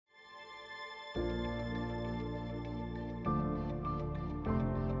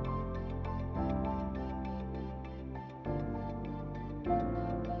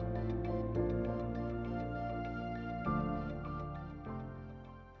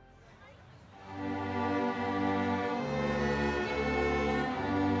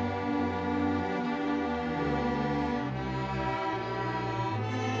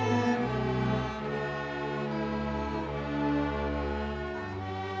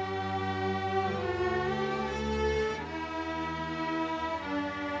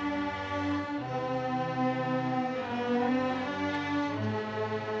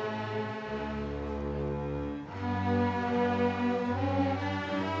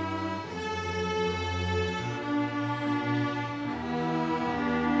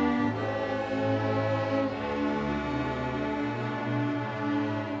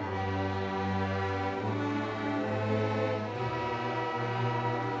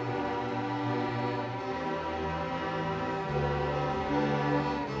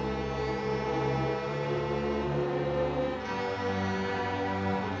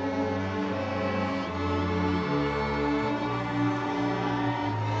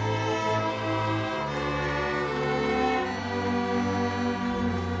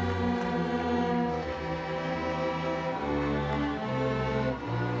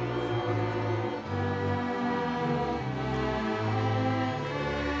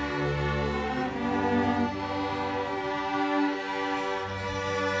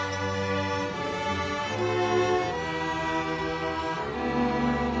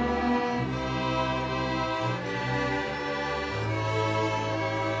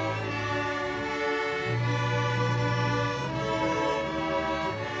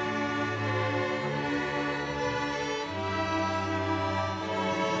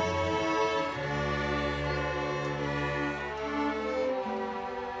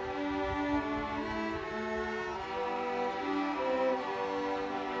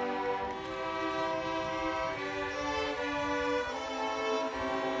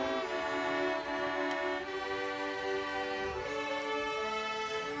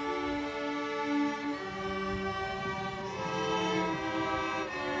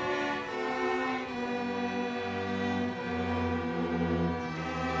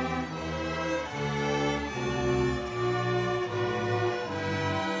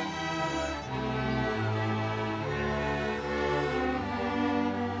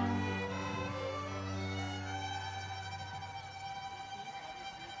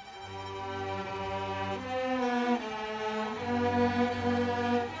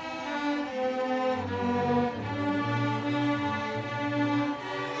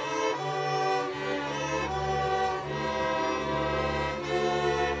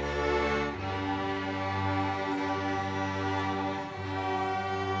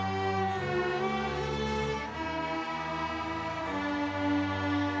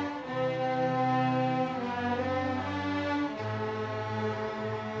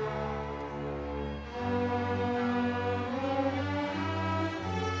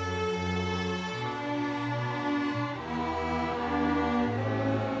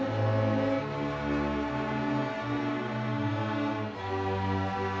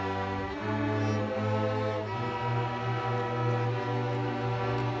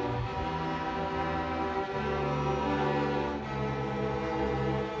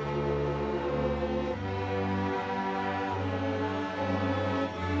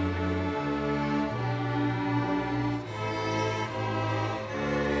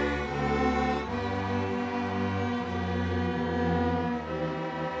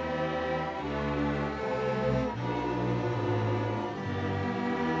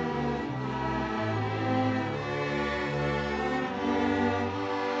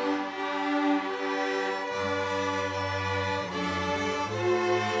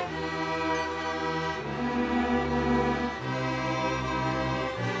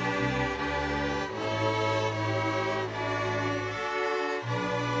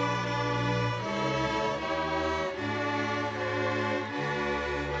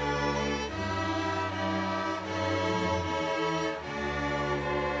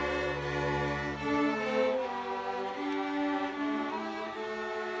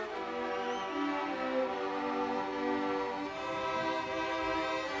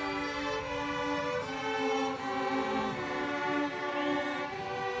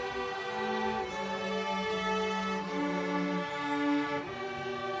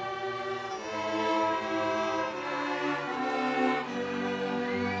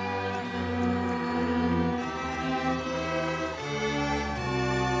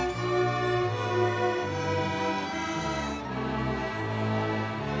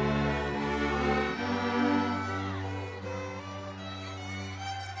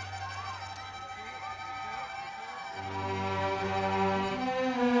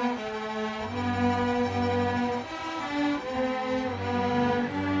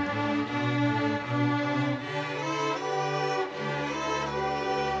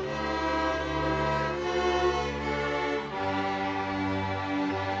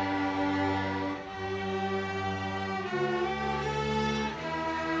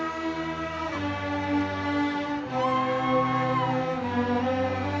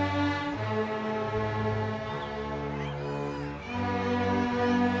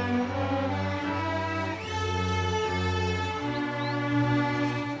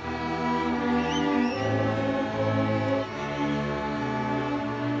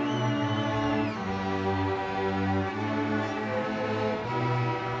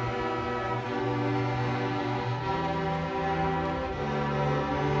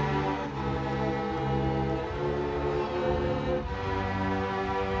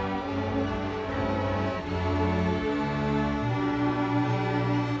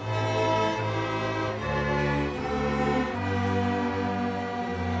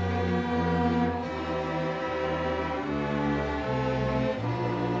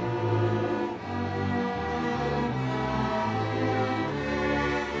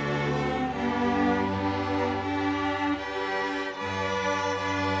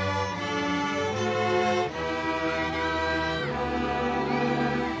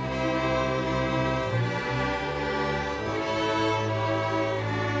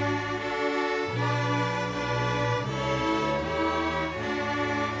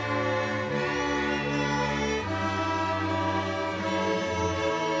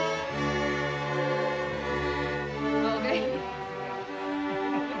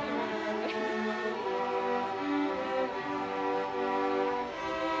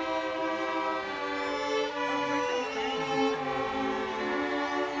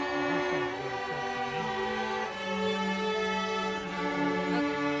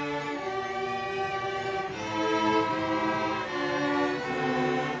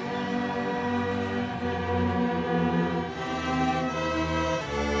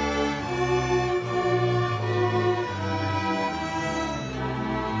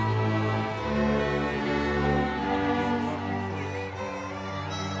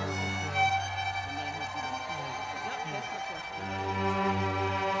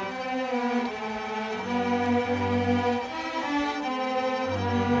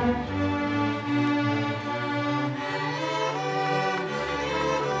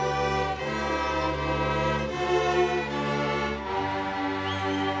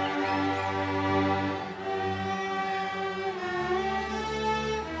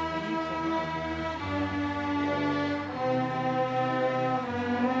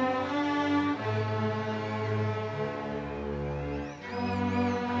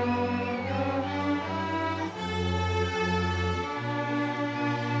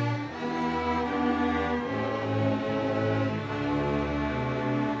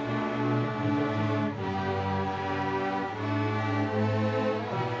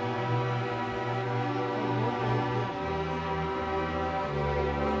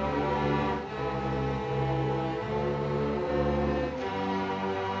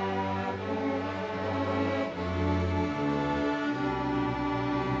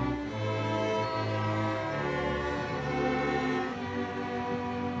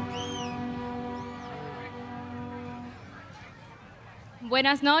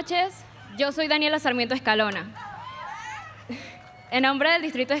Buenas noches, yo soy Daniela Sarmiento Escalona. En nombre del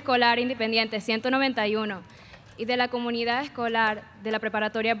Distrito Escolar Independiente 191 y de la comunidad escolar de la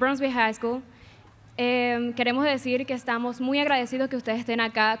preparatoria Burnsville High School, queremos decir que estamos muy agradecidos que ustedes estén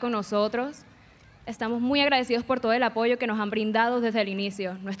acá con nosotros. Estamos muy agradecidos por todo el apoyo que nos han brindado desde el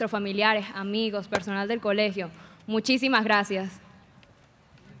inicio, nuestros familiares, amigos, personal del colegio. Muchísimas gracias.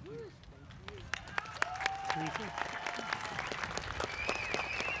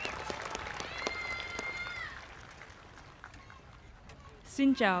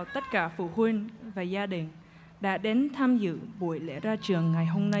 Xin chào tất cả phụ huynh và gia đình đã đến tham dự buổi lễ ra trường ngày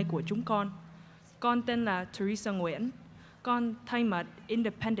hôm nay của chúng con. Con tên là Teresa Nguyễn. Con thay mặt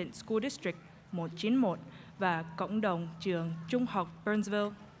Independent School District 191 và cộng đồng trường trung học Burnsville.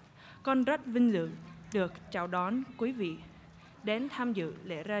 Con rất vinh dự được chào đón quý vị đến tham dự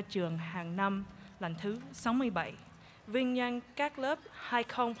lễ ra trường hàng năm lần thứ 67, vinh danh các lớp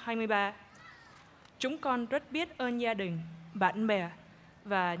 2023. Chúng con rất biết ơn gia đình, bạn bè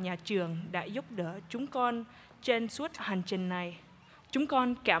và nhà trường đã giúp đỡ chúng con trên suốt hành trình này. Chúng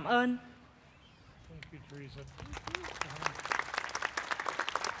con cảm ơn. Thank you, Teresa.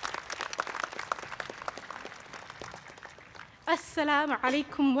 السلام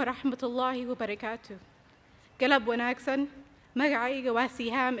عليكم ورحمة الله وبركاته. قلب وناكسن مقعي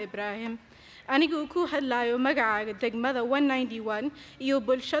واسيهام إبراهيم. أنا ku hadlayo magaca degmada 191 iyo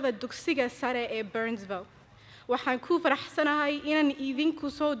bulshada dugsiga sare ee Burnsville. Waxaan ku faraxsanahay inaan idinku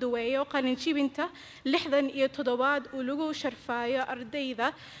soo dhaweeyo qalinjibinta 67 oo lagu sharfayo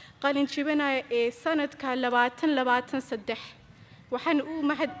ardayda qalinjibinaya ee sanadka 2023. waxaan u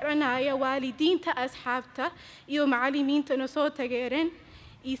mahadcelinayaa waalidiinta asxaabta iyo macallimiinta noo soo taageereen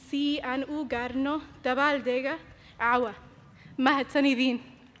si aan u gaarno dabaaldega caawa. Mahadsanidin.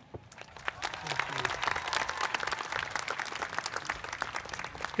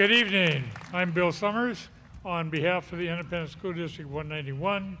 Good evening. I'm Bill Summers. On behalf of the Independent School District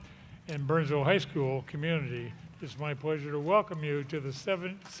 191 and Burnsville High School community, it's my pleasure to welcome you to the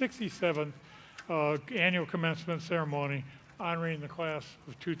 67th annual commencement ceremony honoring the class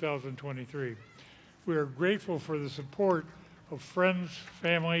of 2023. We are grateful for the support of friends,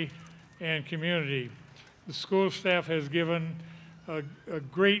 family, and community. The school staff has given a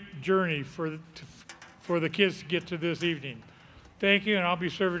great journey for the kids to get to this evening. Thank you, and I'll be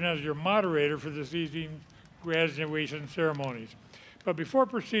serving as your moderator for this evening's graduation ceremonies. But before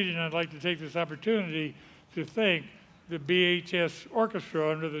proceeding, I'd like to take this opportunity to thank the BHS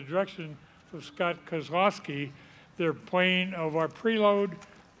Orchestra under the direction of Scott Kozlowski, their playing of our prelude,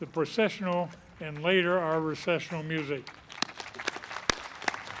 the processional, and later our recessional music.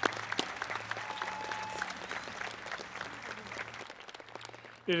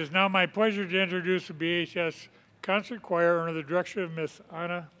 It is now my pleasure to introduce the BHS Concert Choir under the direction of Miss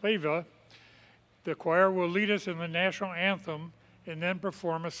Anna Leva. The choir will lead us in the national anthem and then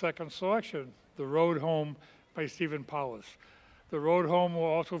perform a second selection, The Road Home by Stephen Paulus. The Road Home will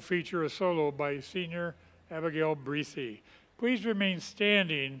also feature a solo by senior Abigail Breesy. Please remain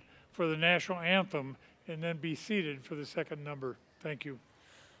standing for the national anthem and then be seated for the second number. Thank you.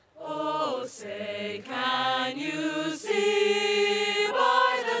 Oh, say, can you see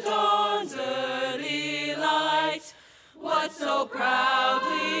by the dawn's early light what so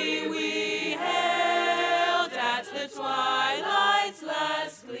proudly we hailed at the twilight's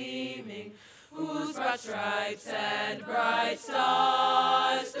last gleaming, whose broad stripes and bright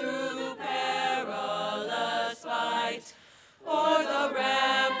stars through perilous fight o'er the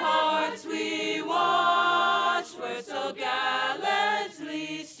ramparts we watched were so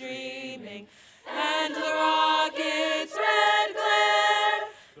gallantly streaming, and the rocket's red glare,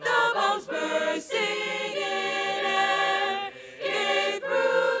 the bombs bursting in air, gave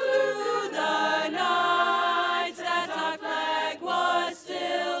proof through the night that our flag was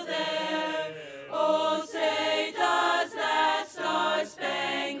still there. Oh, say does that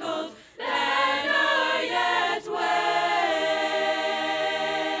star-spangled banner yet wave?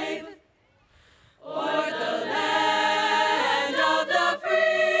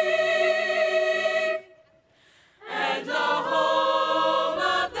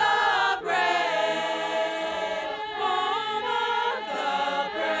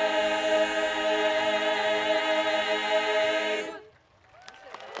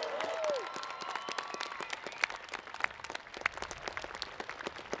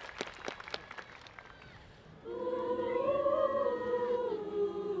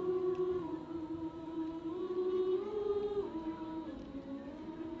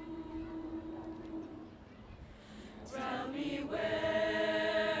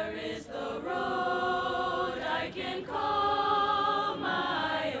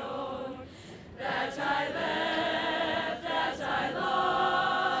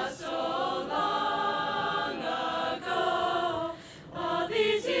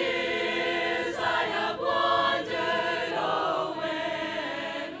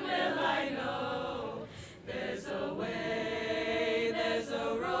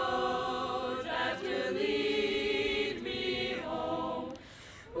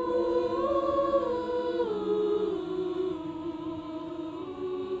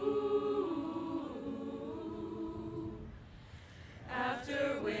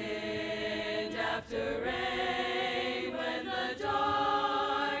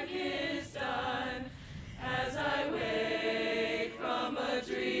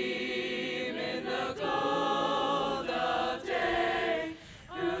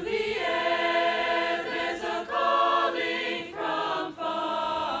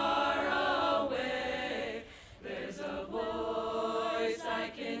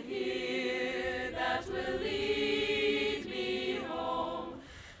 can hear that will lead me home.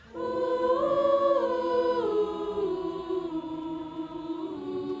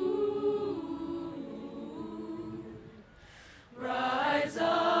 Rise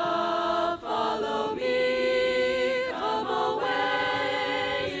up, follow me, come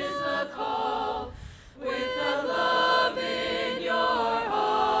away is the call, with the love in your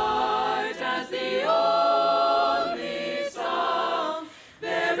heart as the only song.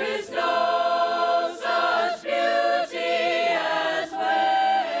 There is no such beauty as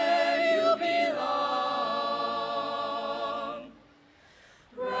where you belong.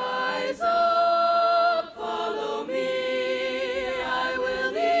 Rise up, follow me, I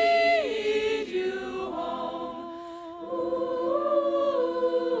will lead you home.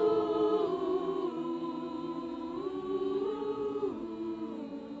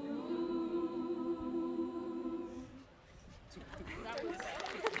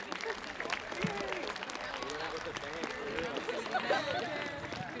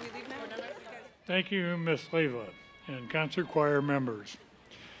 Thank you, Ms. Leva, and concert choir members.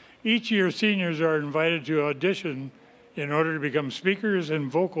 Each year, seniors are invited to audition in order to become speakers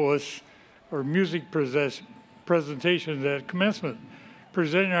and vocalists or music presentations at commencement.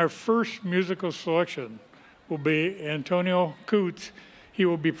 Presenting our first musical selection will be Antonio Coots. He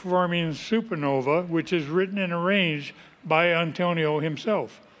will be performing Supernova, which is written and arranged by Antonio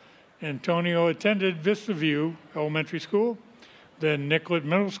himself. Antonio attended Vista View Elementary School, then Nicollet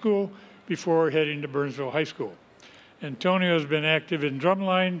Middle School, before heading to Burnsville High School. Antonio has been active in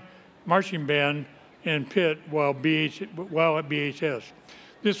drumline, marching band, and pit while at BHS.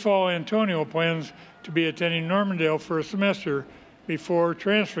 This fall, Antonio plans to be attending Normandale for a semester before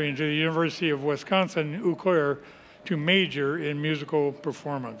transferring to the University of Wisconsin-Eau Claire to major in musical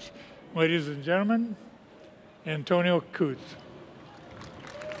performance. Ladies and gentlemen, Antonio Coots.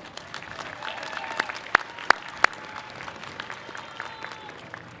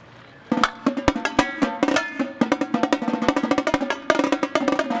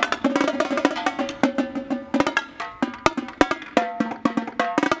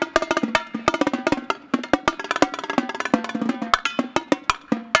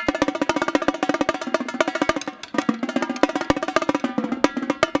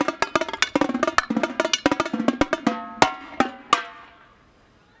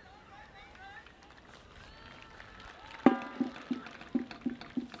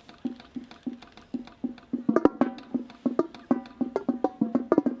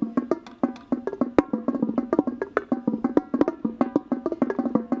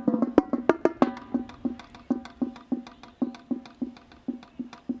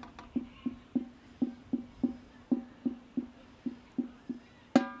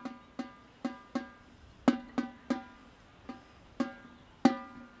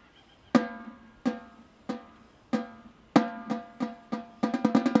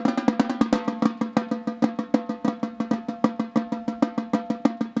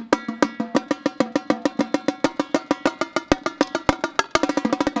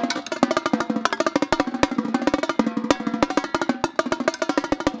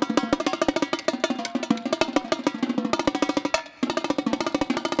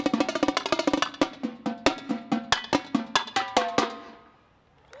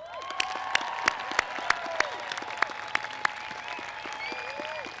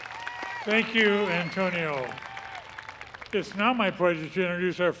 Thank you, Antonio. It's now my pleasure to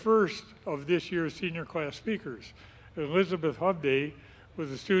introduce our first of this year's senior class speakers. Elizabeth Hovde was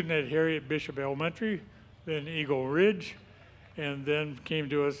a student at Harriet Bishop Elementary, then Eagle Ridge, and then came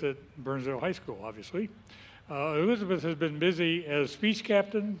to us at Burnsville High School, obviously. Elizabeth has been busy as speech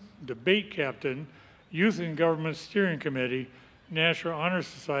captain, debate captain, Youth and Government Steering Committee, National Honor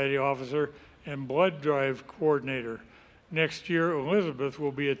Society officer, and blood drive coordinator. Next year, Elizabeth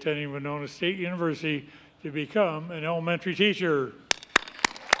will be attending Winona State University to become an elementary teacher.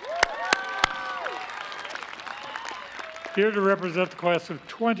 Here to represent the class of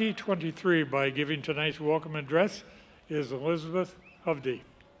 2023 by giving tonight's welcome address is Elizabeth Hovde.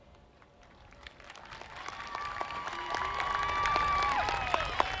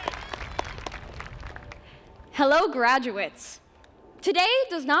 Hello, graduates. Today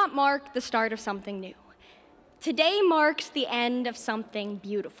does not mark the start of something new. Today marks the end of something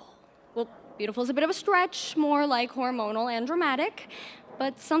beautiful. Well, beautiful is a bit of a stretch, more like hormonal and dramatic,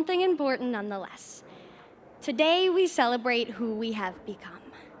 but something important nonetheless. Today we celebrate who we have become.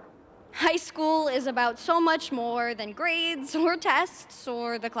 High school is about so much more than grades or tests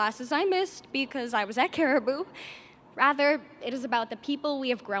or the classes I missed because I was at Caribou. Rather, it is about the people we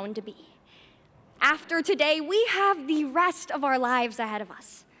have grown to be. After today, we have the rest of our lives ahead of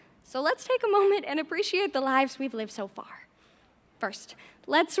us. So let's take a moment and appreciate the lives we've lived so far. First,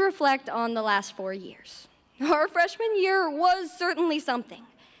 let's reflect on the last 4 years. Our freshman year was certainly something.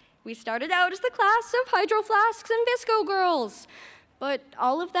 We started out as the class of Hydro Flasks and Visco girls, but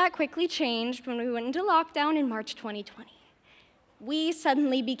all of that quickly changed when we went into lockdown in March 2020. We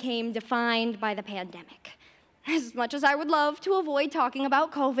suddenly became defined by the pandemic. As much as I would love to avoid talking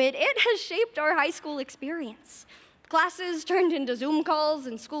about COVID, it has shaped our high school experience. Classes turned into Zoom calls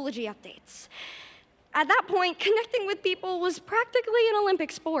and Schoology updates. At that point, connecting with people was practically an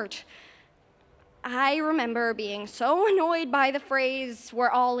Olympic sport. I remember being so annoyed by the phrase, "we're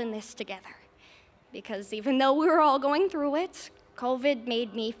all in this together," because even though we were all going through it, COVID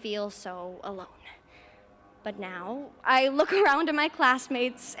made me feel so alone. But now, I look around at my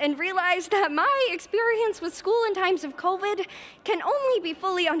classmates and realize that my experience with school in times of COVID can only be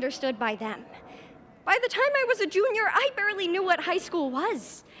fully understood by them. By the time I was a junior, I barely knew what high school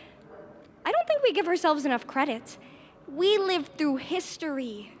was. I don't think we give ourselves enough credit. We lived through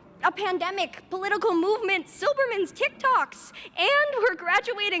history, a pandemic, political movements, Silberman's TikToks, and we're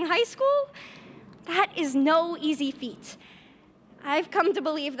graduating high school? That is no easy feat. I've come to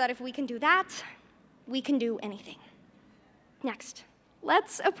believe that if we can do that, we can do anything. Next,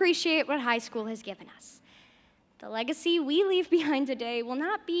 let's appreciate what high school has given us. The legacy we leave behind today will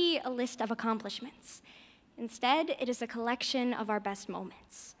not be a list of accomplishments. Instead, it is a collection of our best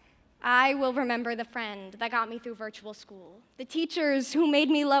moments. I will remember the friend that got me through virtual school, the teachers who made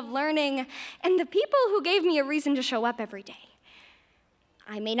me love learning, and the people who gave me a reason to show up every day.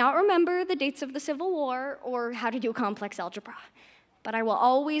 I may not remember the dates of the Civil War or how to do complex algebra, but I will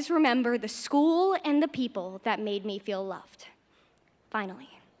always remember the school and the people that made me feel loved.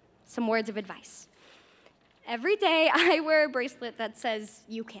 Finally, some words of advice. Every day I wear a bracelet that says,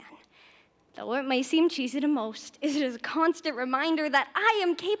 "You can." Though it may seem cheesy to most, it is a constant reminder that I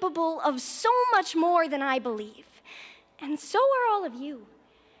am capable of so much more than I believe. And so are all of you.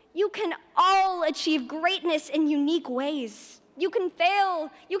 You can all achieve greatness in unique ways. You can fail,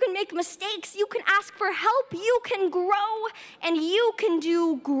 you can make mistakes, you can ask for help, you can grow, and you can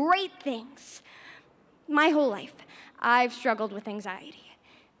do great things. My whole life, I've struggled with anxiety.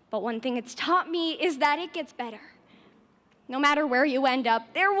 But one thing it's taught me is that it gets better. No matter where you end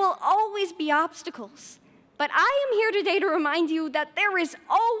up, there will always be obstacles. But I am here today to remind you that there is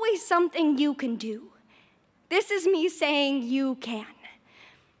always something you can do. This is me saying you can.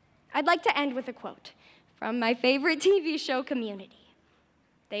 I'd like to end with a quote from my favorite TV show, Community.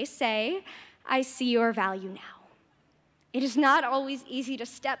 They say, "I see your value now." It is not always easy to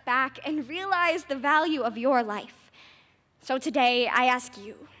step back and realize the value of your life. So today, I ask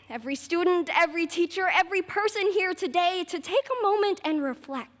you, every student, every teacher, every person here today, to take a moment and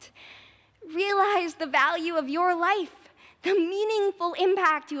reflect. Realize the value of your life, the meaningful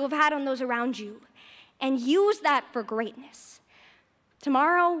impact you have had on those around you, and use that for greatness.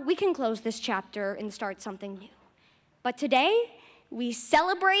 Tomorrow, we can close this chapter and start something new. But today, we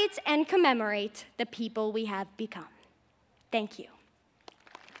celebrate and commemorate the people we have become. Thank you.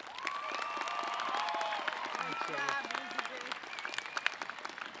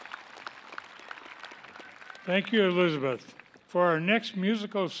 Thank you, Elizabeth. For our next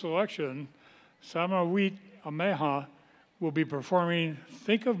musical selection, Samawit Ameha will be performing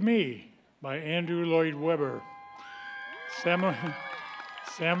 "Think of Me" by Andrew Lloyd Webber.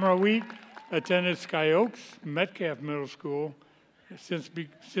 Samawit attended Sky Oaks Metcalf Middle School.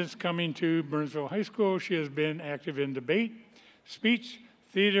 Since coming to Burnsville High School, she has been active in debate, speech,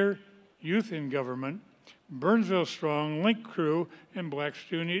 theater, youth in government, Burnsville Strong, Link Crew, and Black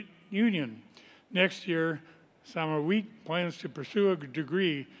Student Union. Next year, Samawit plans to pursue a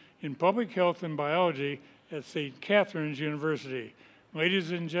degree in public health and biology at St. Catherine's University.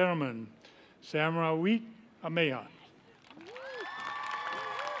 Ladies and gentlemen, Samawit Ameha.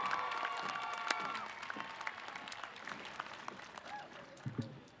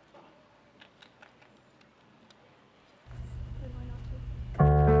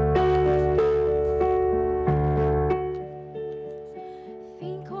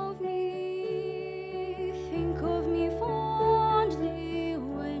 Think of me fondly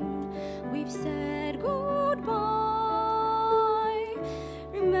when we've said goodbye.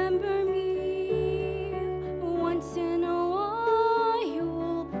 Remember me once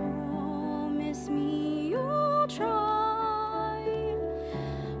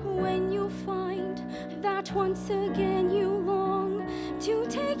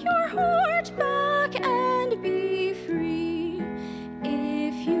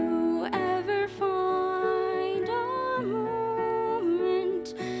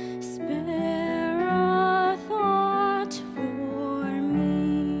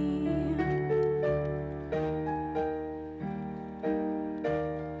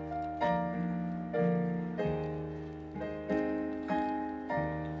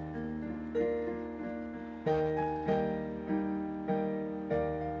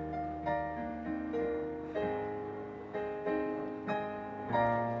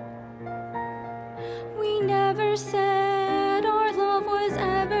said our love was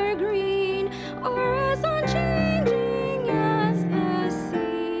evergreen or as unchanging as the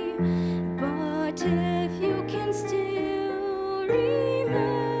sea. But if you can still remember,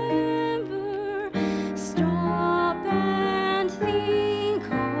 stop and think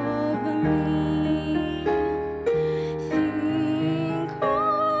of me. Think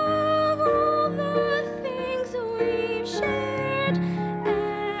of all the things we've shared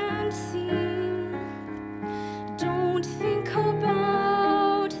and seen. Don't think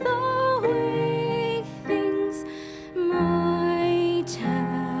about the way things might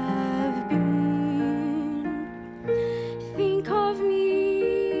have been.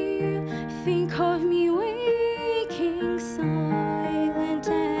 Think of me waking silent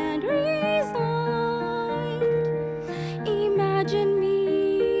and resigned. Imagine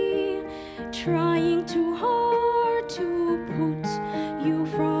me trying too hard to put you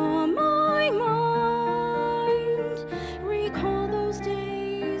from my mind. Recall those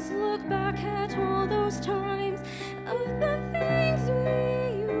days, look back at all those times of the things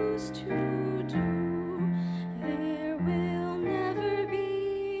we used to do. There will never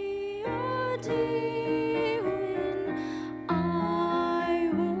be a day when I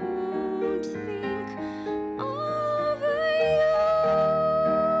won't think of you.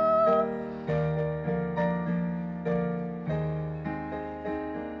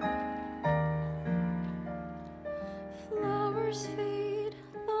 Flowers fade,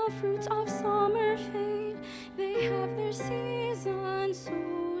 the fruits of summer fade. They have their season, so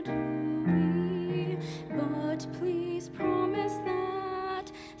do we. But please promise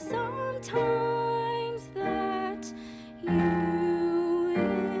that sometimes that you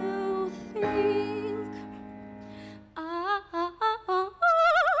will think of me.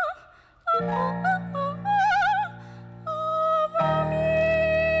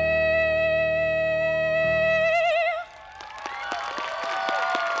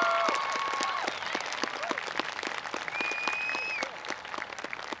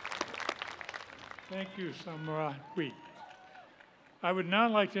 Thank you, Samra Wheat. I would now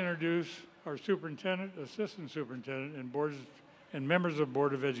like to introduce our superintendent, assistant superintendent, and members of the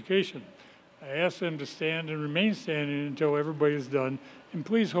Board of Education. I ask them to stand and remain standing until everybody is done, and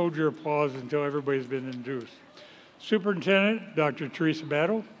please hold your applause until everybody's been introduced. Superintendent, Dr. Teresa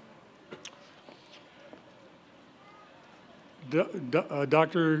Battle.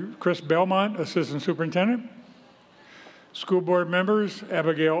 Dr. Chris Belmont, Assistant Superintendent. School Board members,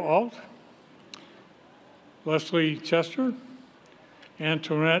 Abigail Alt, Leslie Chester,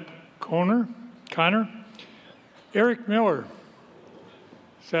 Antoinette Connor, Eric Miller,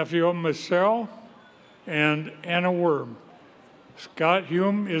 Safio Massel, and Anna Worm. Scott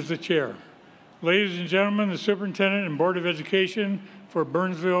Hume is the chair. Ladies and gentlemen, the Superintendent and Board of Education for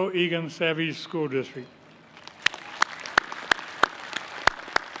Burnsville Egan Savage School District.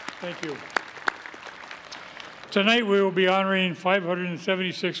 Thank you. Tonight we will be honoring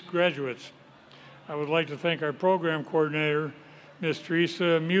 576 graduates. I would like to thank our program coordinator, Ms.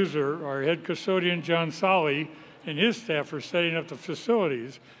 Teresa Muser, our head custodian, John Solly, and his staff for setting up the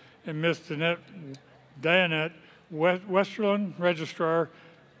facilities, and Ms. Dianette Westerlund, registrar,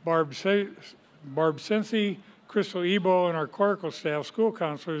 Barb Sensi, Crystal Ebo, and our clerical staff, school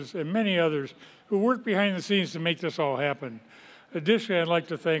counselors, and many others who work behind the scenes to make this all happen. Additionally, I'd like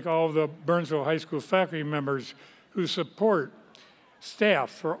to thank all of the Burnsville High School faculty members who support staff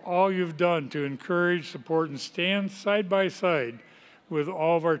for all you've done to encourage, support, and stand side by side with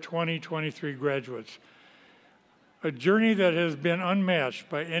all of our 2023 graduates. A journey that has been unmatched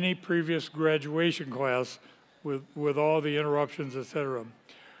by any previous graduation class with all the interruptions, etc.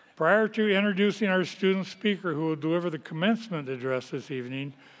 Prior to introducing our student speaker who will deliver the commencement address this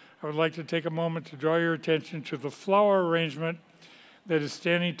evening, I would like to take a moment to draw your attention to the flower arrangement that is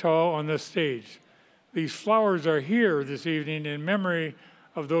standing tall on this stage. These flowers are here this evening in memory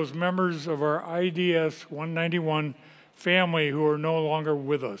of those members of our IDS 191 family who are no longer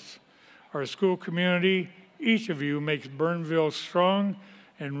with us. Our school community, each of you makes Burnsville strong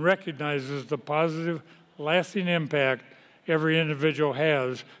and recognizes the positive, lasting impact every individual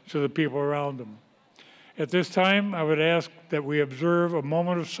has to the people around them. At this time, I would ask that we observe a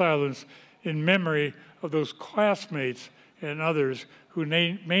moment of silence in memory of those classmates and others who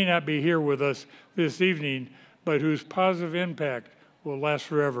may not be here with us this evening, but whose positive impact will last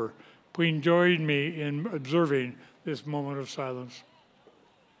forever. Please join me in observing this moment of silence.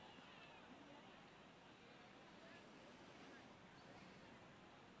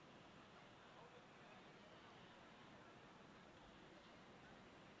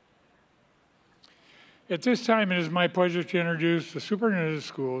 At this time, it is my pleasure to introduce the Superintendent of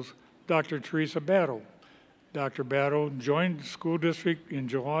Schools, Dr. Teresa Battle. Dr. Battle joined the school district in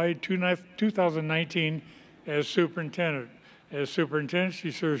July 2019 as superintendent. As superintendent, she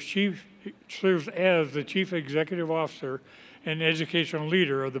serves as the Chief Executive Officer and educational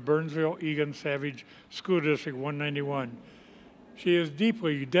leader of the Burnsville Egan Savage School District 191. She is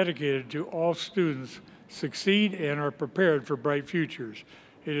deeply dedicated to all students succeed and are prepared for bright futures.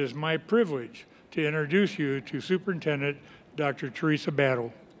 It is my privilege to introduce you to Superintendent Dr. Teresa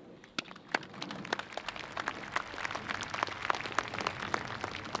Battle.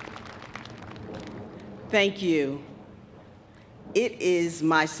 Thank you. It is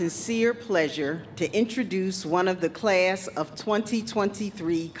my sincere pleasure to introduce one of the class of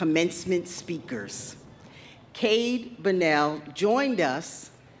 2023 commencement speakers. Cade Bunnell joined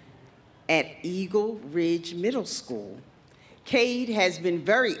us at Eagle Ridge Middle School. Cade has been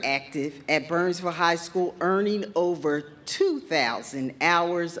very active at Burnsville High School, earning over 2,000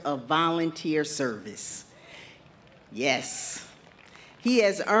 hours of volunteer service. Yes. He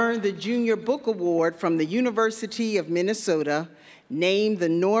has earned the Junior Book Award from the University of Minnesota, named the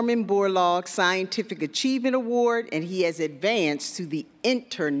Norman Borlaug Scientific Achievement Award, and he has advanced to the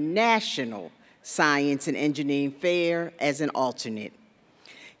International Science and Engineering Fair as an alternate.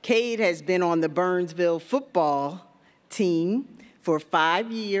 Cade has been on the Burnsville football team for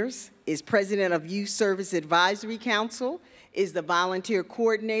 5 years, is president of Youth Service Advisory Council, is the volunteer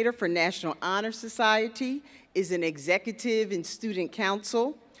coordinator for National Honor Society, is an executive in student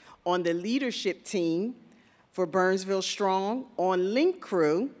council, on the leadership team for Burnsville Strong, on Link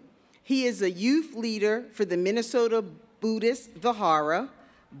Crew. He is a youth leader for the Minnesota Buddhist Vihara,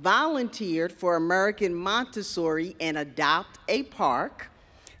 volunteered for American Montessori and Adopt a Park,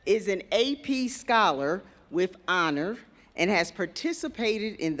 is an AP scholar with honor, and has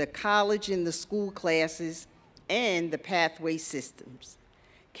participated in the college and the school classes and the pathway systems.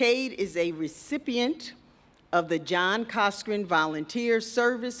 Cade is a recipient of the John Coskren Volunteer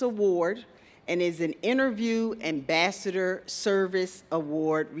Service Award and is an Interview Ambassador Service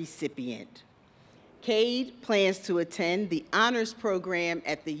Award recipient. Cade plans to attend the honors program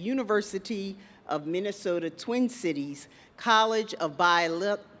at the University of Minnesota Twin Cities College of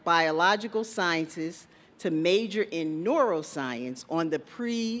Biological Sciences to major in neuroscience on the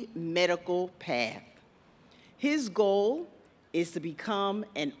pre-medical path. His goal is to become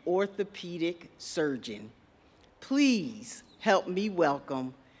an orthopedic surgeon. Please help me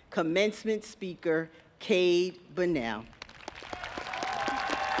welcome commencement speaker Cade Bunnell.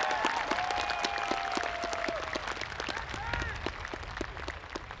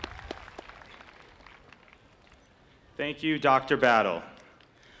 Thank you, Dr. Battle.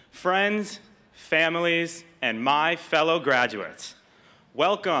 Friends, families, and my fellow graduates,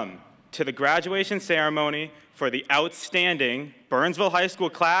 welcome to the graduation ceremony for the outstanding Burnsville High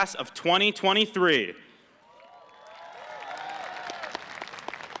School class of 2023.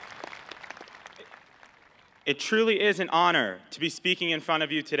 It truly is an honor to be speaking in front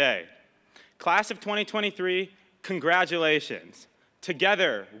of you today. Class of 2023, congratulations.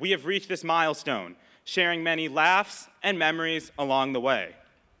 Together, we have reached this milestone, sharing many laughs and memories along the way.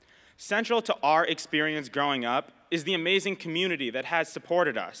 Central to our experience growing up is the amazing community that has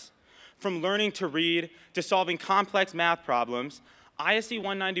supported us. From learning to read to solving complex math problems, ISD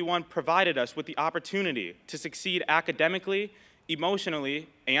 191 provided us with the opportunity to succeed academically, emotionally,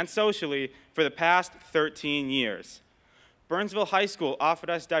 and socially for the past 13 years. Burnsville High School offered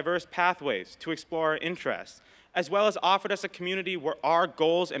us diverse pathways to explore our interests, as well as offered us a community where our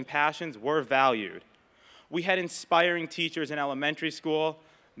goals and passions were valued. We had inspiring teachers in elementary school,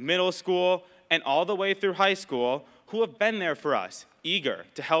 middle school, and all the way through high school who have been there for us, eager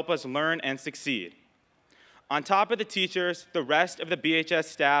to help us learn and succeed. On top of the teachers, the rest of the BHS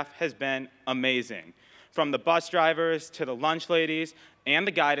staff has been amazing. From the bus drivers to the lunch ladies and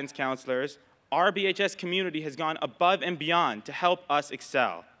the guidance counselors, our BHS community has gone above and beyond to help us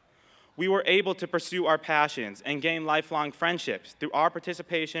excel. We were able to pursue our passions and gain lifelong friendships through our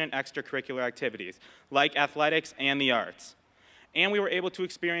participation in extracurricular activities, like athletics and the arts. And we were able to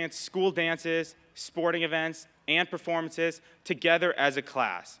experience school dances, sporting events, and performances together as a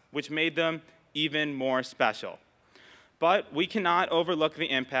class, which made them even more special. But we cannot overlook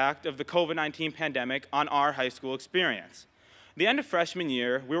the impact of the COVID-19 pandemic on our high school experience. The end of freshman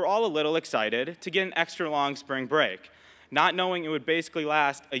year, we were all a little excited to get an extra long spring break, not knowing it would basically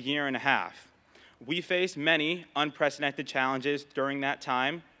last a year and a half. We faced many unprecedented challenges during that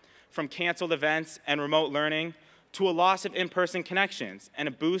time, from canceled events and remote learning to a loss of in-person connections and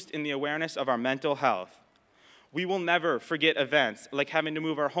a boost in the awareness of our mental health. We will never forget events like having to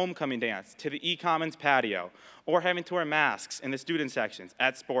move our homecoming dance to the E-Commons patio or having to wear masks in the student sections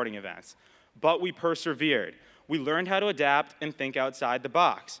at sporting events. but we persevered. We learned how to adapt and think outside the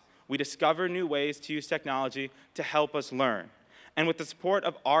box. We discovered new ways to use technology to help us learn. And with the support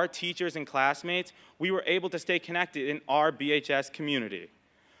of our teachers and classmates, we were able to stay connected in our BHS community.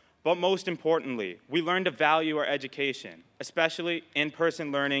 But most importantly, we learned to value our education, especially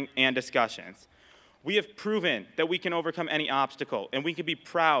in-person learning and discussions. We have proven that we can overcome any obstacle, and we can be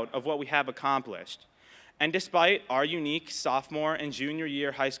proud of what we have accomplished. And despite our unique sophomore and junior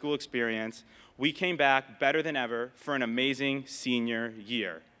year high school experience, we came back better than ever for an amazing senior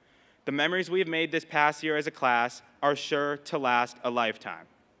year. The memories we have made this past year as a class are sure to last a lifetime.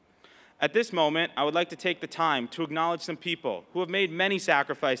 At this moment, I would like to take the time to acknowledge some people who have made many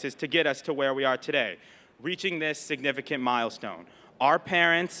sacrifices to get us to where we are today, reaching this significant milestone: our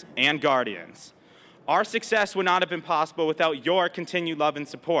parents and guardians. Our success would not have been possible without your continued love and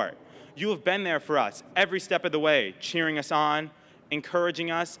support. You have been there for us every step of the way, cheering us on,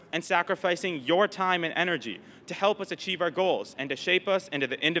 encouraging us, and sacrificing your time and energy to help us achieve our goals and to shape us into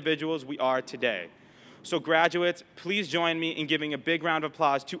the individuals we are today. So graduates, please join me in giving a big round of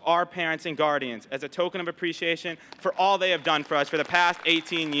applause to our parents and guardians as a token of appreciation for all they have done for us for the past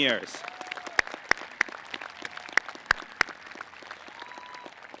 18 years.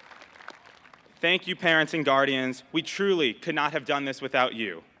 Thank you, parents and guardians. We truly could not have done this without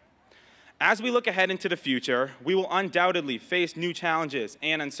you. As we look ahead into the future, we will undoubtedly face new challenges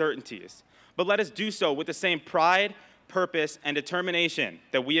and uncertainties, but let us do so with the same pride, purpose, and determination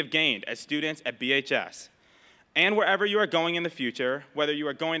that we have gained as students at BHS. And wherever you are going in the future, whether you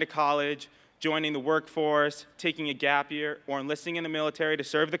are going to college, joining the workforce, taking a gap year, or enlisting in the military to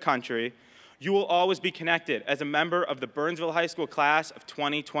serve the country, you will always be connected as a member of the Burnsville High School class of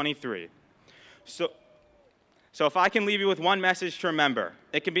 2023. So if I can leave you with one message to remember,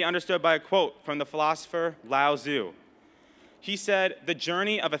 it can be understood by a quote from the philosopher Lao Tzu. He said, "The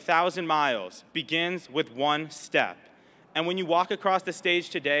journey of 1,000 miles begins with one step." And when you walk across the stage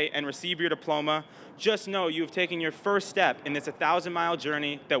today and receive your diploma, just know you have taken your first step in this 1,000-mile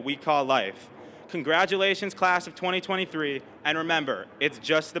journey that we call life. Congratulations, class of 2023, and remember, it's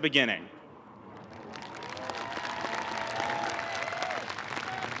just the beginning.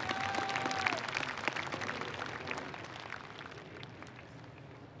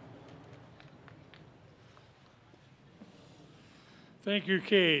 Thank you,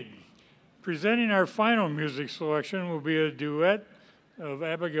 Cade. Presenting our final music selection will be a duet of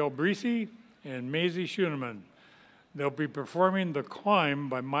Abigail Breesy and Maisie Schuneman. They'll be performing The Climb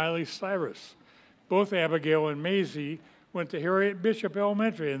by Miley Cyrus. Both Abigail and Maisie went to Harriet Bishop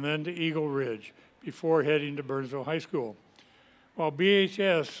Elementary and then to Eagle Ridge before heading to Burnsville High School. While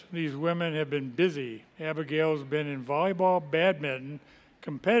BHS, these women have been busy. Abigail's been in volleyball, badminton,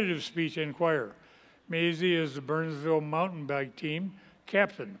 competitive speech, and choir. Maisie is the Burnsville mountain bike team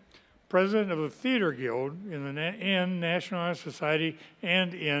captain, president of the Theater Guild in National Honor Society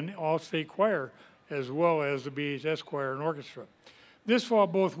and in All-State Choir, as well as the BHS Choir and Orchestra. This fall,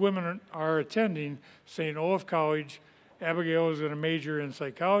 both women are attending St. Olaf College. Abigail is in a major in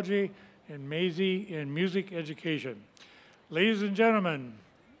psychology and Maisie in music education. Ladies and gentlemen,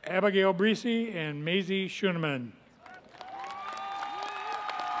 Abigail Breesy and Maisie Schuneman.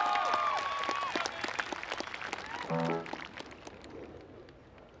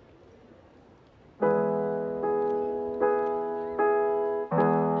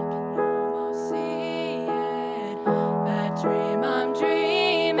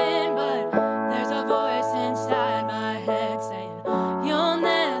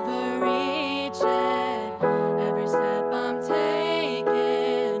 Every step I'm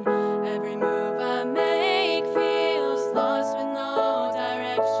taking, every move I make feels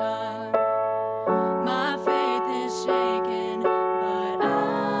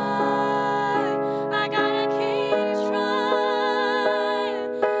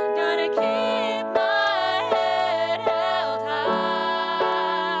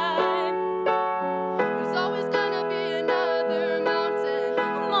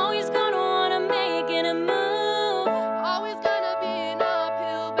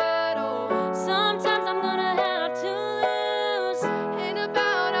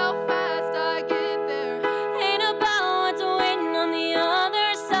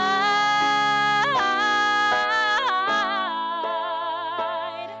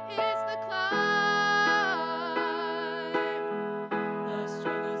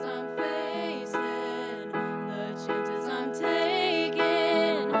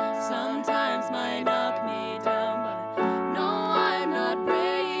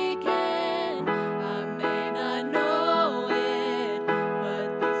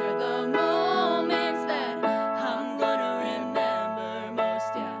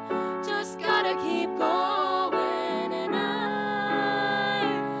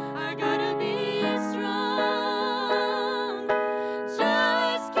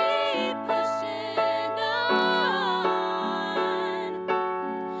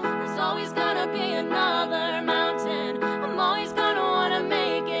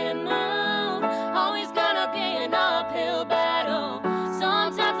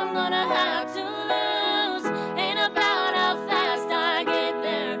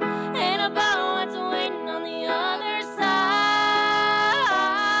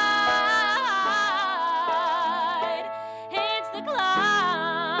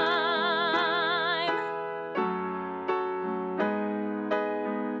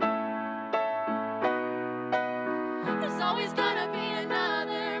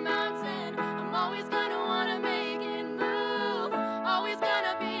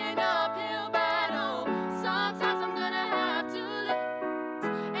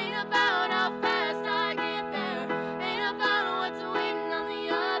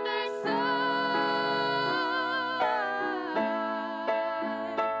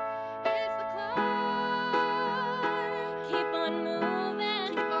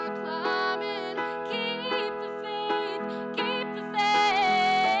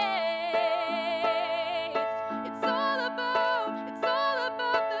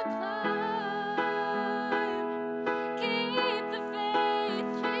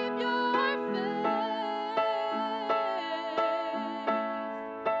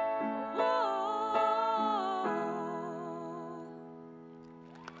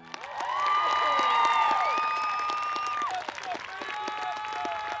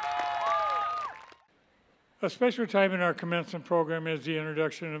A special time in our commencement program is the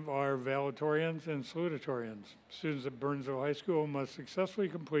introduction of our valedictorians and salutatorians. Students at Burnsville High School must successfully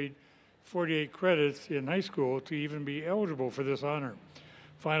complete 48 credits in high school to even be eligible for this honor.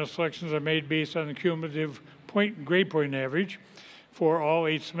 Final selections are made based on the cumulative grade point average for all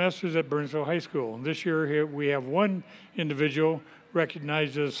 8 semesters at Burnsville High School. And this year here we have one individual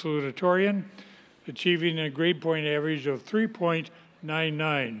recognized as salutatorian, achieving a grade point average of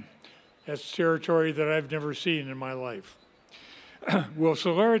 3.99. That's territory that I've never seen in my life. Will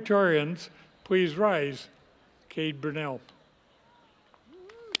salutatorians please rise? Cade Burnell.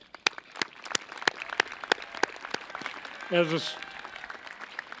 As a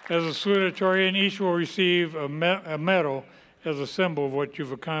salutatorian, each will receive a medal as a symbol of what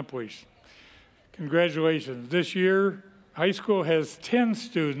you've accomplished. Congratulations. This year, high school has 10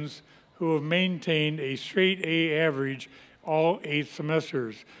 students who have maintained a straight A average all 8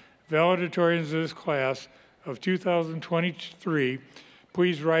 semesters. Valedictorians of this class of 2023,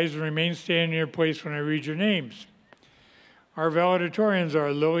 please rise and remain standing in your place when I read your names. Our valedictorians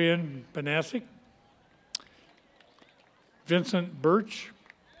are Lillian Banasic, Vincent Birch,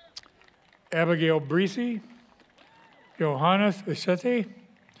 Abigail Breesy, Johannes Isete,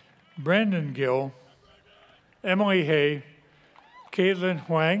 Brandon Gill, Emily Hay, Caitlin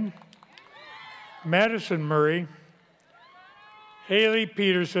Huang, Madison Murray, Haley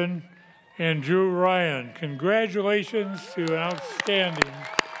Peterson, and Drew Ryan. Congratulations to an outstanding.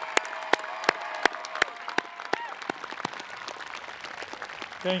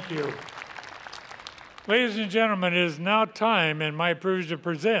 Thank you. Ladies and gentlemen, it is now time and my privilege to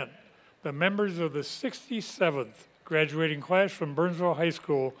present the members of the 67th graduating class from Burnsville High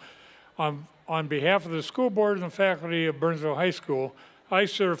School. On behalf of the school board and the faculty of Burnsville High School, I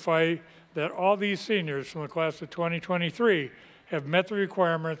certify that all these seniors from the class of 2023 have met the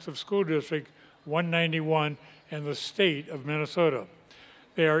requirements of School District 191 and the state of Minnesota.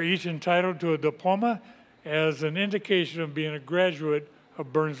 They are each entitled to a diploma as an indication of being a graduate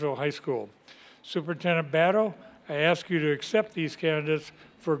of Burnsville High School. Superintendent Battle, I ask you to accept these candidates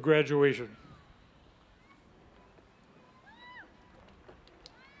for graduation.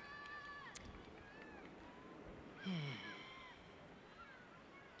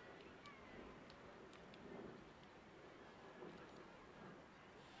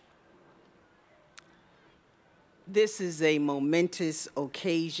 This is a momentous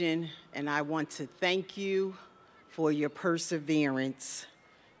occasion, and I want to thank you for your perseverance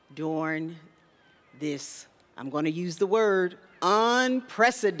during this, I'm going to use the word,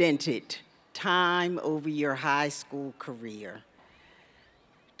 unprecedented time over your high school career.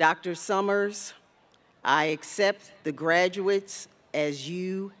 Dr. Summers, I accept the graduates as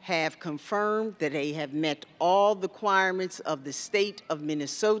you have confirmed that they have met all the requirements of the state of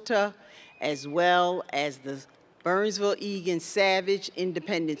Minnesota, as well as the Burnsville-Egan-Savage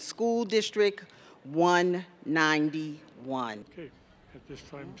Independent School District 191. Okay, at this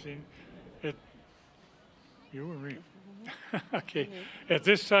time, you and me. Okay, at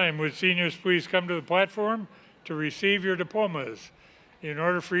this time, would seniors please come to the platform to receive your diplomas? In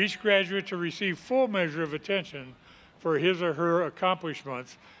order for each graduate to receive full measure of attention for his or her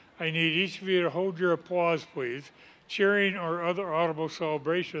accomplishments, I need each of you to hold your applause, please, cheering or other audible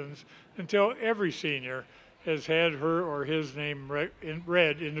celebrations until every senior has had her or his name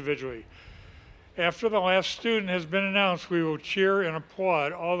read individually. After the last student has been announced, we will cheer and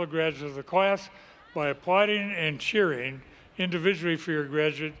applaud all the graduates of the class. By applauding and cheering individually for your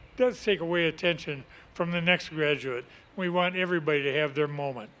graduate does take away attention from the next graduate. We want everybody to have their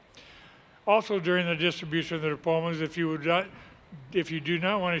moment. Also, during the distribution of the diplomas, if you do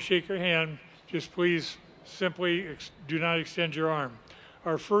not want to shake your hand, just please simply do not extend your arm.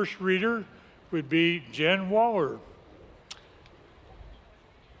 Our first reader would be Jen Waller.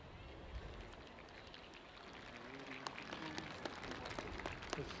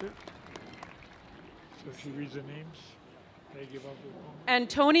 That's it. So she reads the names. They give up the diploma.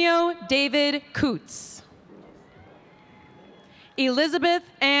 Antonio David Coots. Elizabeth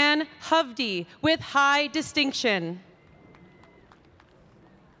Ann Hovde with high distinction.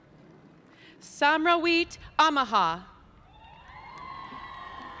 Samrawit Amaha.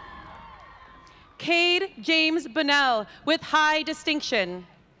 Cade James Bunnell with high distinction.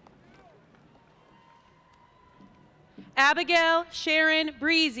 Abigail Sharon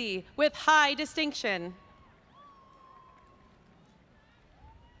Breezy with high distinction.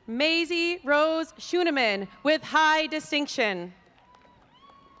 Maisie Rose Schuneman with high distinction.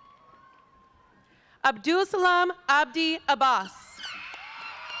 Abdul Salam Abdi Abbas.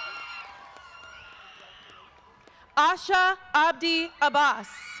 Asha Abdi Abbas.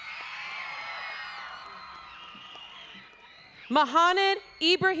 Mohamed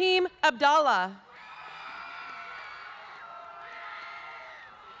Ibrahim Abdallah.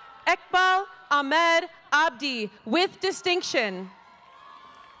 Ekbal Ahmed Abdi with distinction.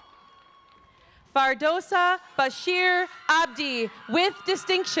 Fardosa Bashir Abdi with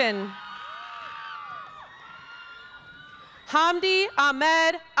distinction. Hamdi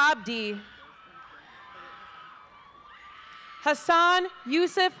Ahmed Abdi. Hassan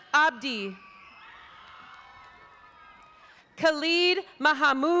Yusuf Abdi. Khalid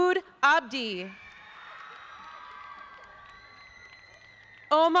Mahamoud Abdi.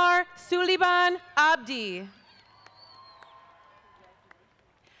 Omar Suliban Abdi.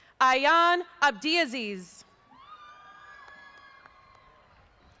 Ayan Abdiaziz.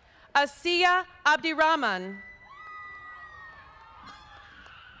 Asiya Abdirahman.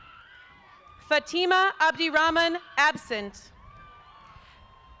 Fatima Abdirahman absent.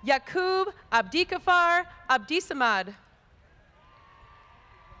 Yaqub Abdikafar Abdisamad.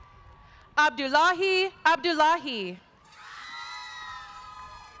 Abdullahi Abdullahi.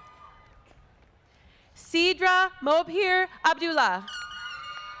 Sidra Mobhir Abdullah.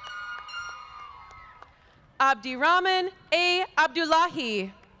 Abdirahman A.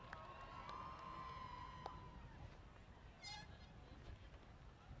 Abdullahi.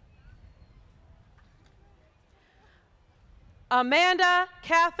 Amanda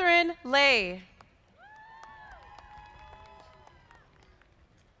Catherine Lay.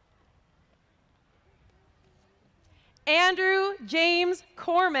 Andrew James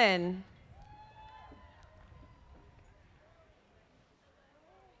Corman.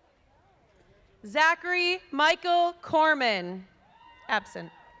 Zachary Michael Corman,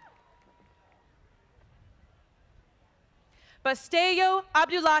 absent. Basteyo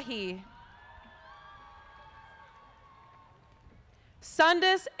Abdullahi.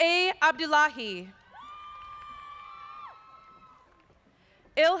 Sundus A. Abdullahi.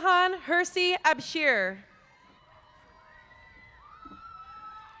 Ilhan Hersi Abshir.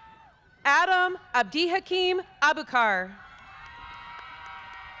 Adam Abdihakim Abukar.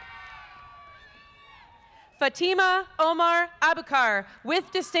 Fatima Omar Abukar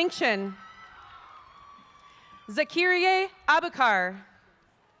with distinction. Zakiriye Abukar.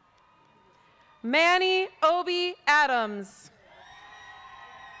 Manny Obi Adams.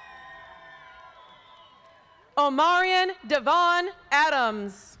 Omarion Devon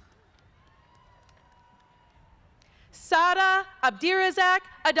Adams. Sada Abdirazak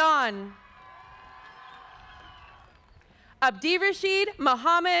Adan. Abdirashid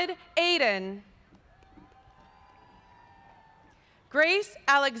Mohammed Aiden. Grace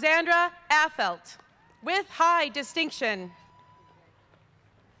Alexandra Affelt with high distinction.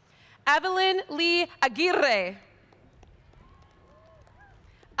 Evelyn Lee Aguirre.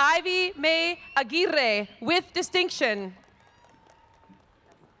 Ivy May Aguirre with distinction.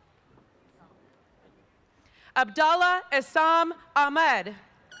 Abdallah Essam Ahmed.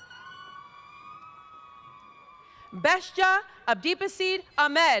 Beshja Abdipasid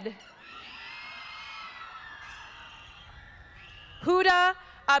Ahmed. Huda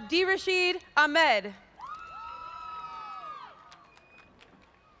Abdirashid Ahmed.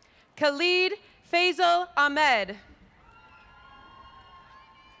 Khalid Faisal Ahmed.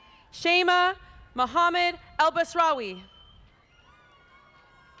 Shema Mohammed El-Basrawi.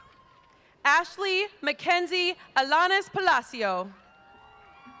 Ashley Mackenzie Alanis Palacio.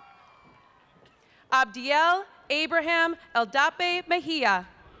 Abdiel Abraham Eldape Mejia.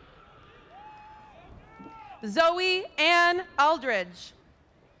 Zoe Ann Aldridge.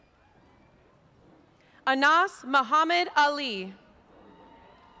 Anas Muhammad Ali.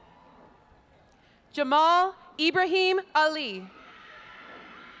 Jamal Ibrahim Ali.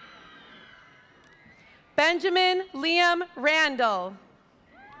 Benjamin Liam Randall.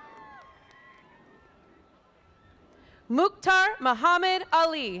 Mukhtar Muhammad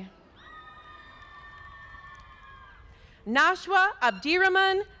Ali. Nashwa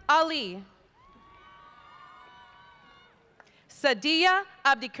Abdirahman Ali. Sadia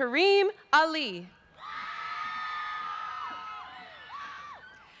Abdikareem Ali.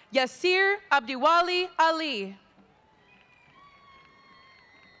 Yasir Abdiwali Ali.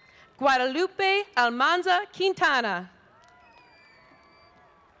 Guadalupe Almanza Quintana.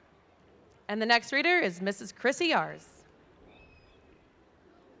 And the next reader is Mrs. Chrissy Yars.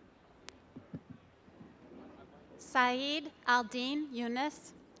 Saeed Aldin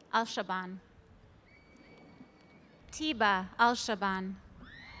Yunus Al-Shaban. Tiba Al-Shaban.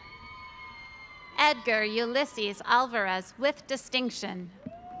 Edgar Ulysses Alvarez with distinction.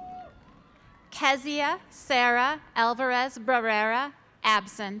 Kezia Sarah Alvarez Barrera,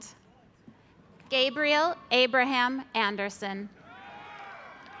 absent. Gabriel Abraham Anderson.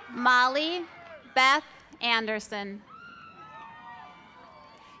 Molly Beth Anderson.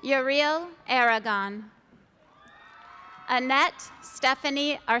 Uriel Aragon. Annette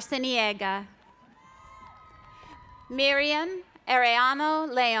Stephanie Arciniega. Miriam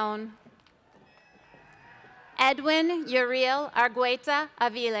Ariano Leon. Edwin Uriel Argueta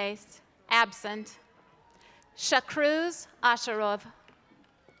Aviles, absent. Shakruz Asharov.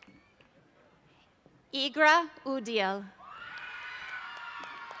 Igra Udiel.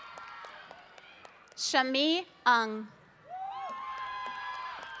 Shami Ung.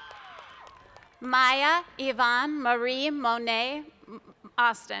 Maya Yvonne Marie Monet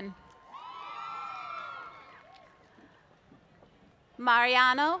Austin.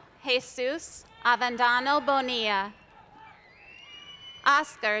 Mariano Jesus Avendano Bonilla.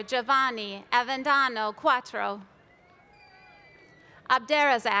 Oscar Giovanni Avendano Quattro.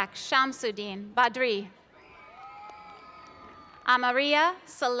 Abderazak Shamsuddin Badri. Amaria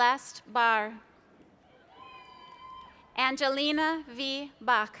Celeste Bar. Angelina V.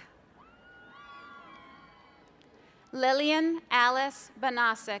 Bach. Lillian Alice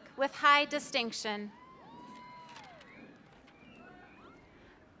Banasik with high distinction.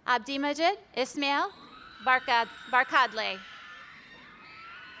 Abdimajid Ismail Barkadle.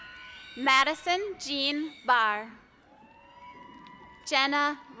 Madison Jean Barr.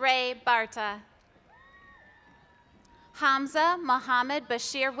 Jenna Ray Barta. Hamza Mohammed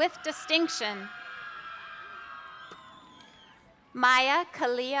Bashir with distinction. Maya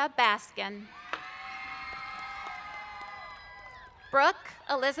Kalia Baskin. Brooke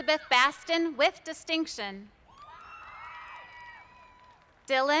Elizabeth Baston with distinction.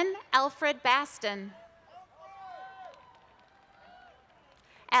 Dylan Alfred Baston.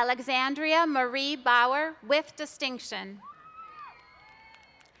 Alexandria Marie Bauer with distinction.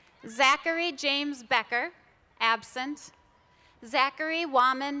 Zachary James Becker, absent. Zachary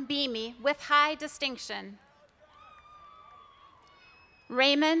Waman Beamy with high distinction.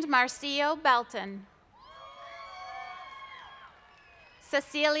 Raymond Marcio Belton.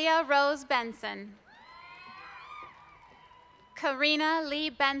 Cecilia Rose Benson. Karina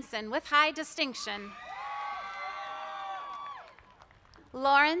Lee Benson with high distinction.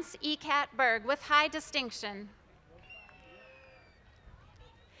 Lawrence E. Berg with high distinction.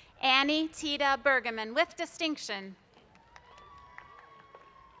 Annie Tita Bergerman with distinction.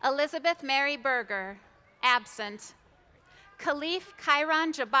 Elizabeth Mary Berger, absent. Khalif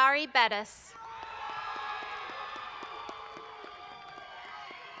Kairon Jabari Bettis.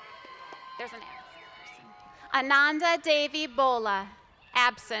 There's an absent person. Ananda Devi Bola,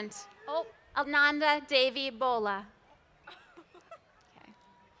 absent. Oh, Ananda Devi Bola. Okay.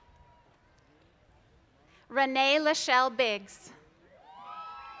 Renee Lachelle Biggs.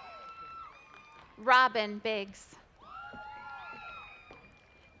 Robin Biggs.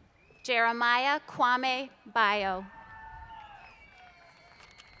 Jeremiah Kwame Bayo.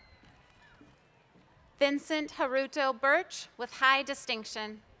 Vincent Haruto Birch with high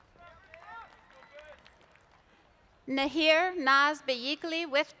distinction. Nahir Naz Bayikli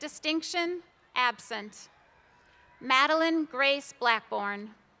with distinction, absent. Madeline Grace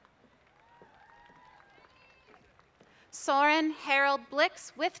Blackburn. Soren Harold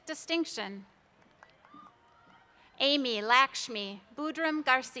Blix with distinction. Amy Lakshmi Budram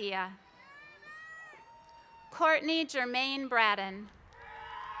Garcia. Courtney Germaine Braden.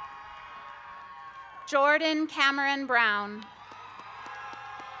 Jordan Cameron Brown.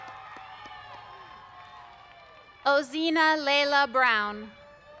 Ozina Layla Brown.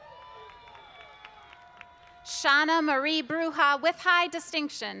 Shauna Marie Bruja with high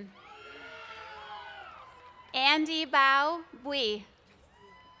distinction. Andy Bao Bui.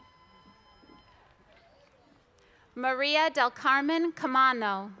 Maria del Carmen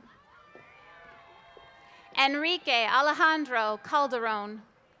Camano. Enrique Alejandro Calderon.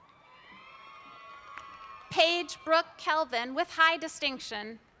 Paige Brooke Kelvin with high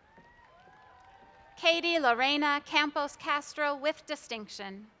distinction. Katie Lorena Campos Castro with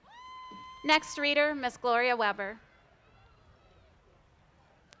distinction. Next reader, Miss Gloria Weber.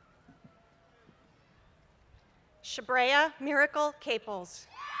 Shabrea Miracle Caples.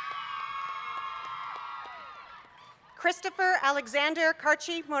 Christopher Alexander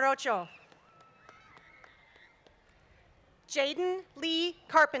Carchi Morocho. Jaden Lee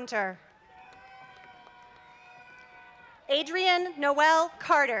Carpenter. Adrian Noel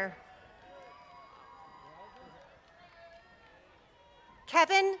Carter.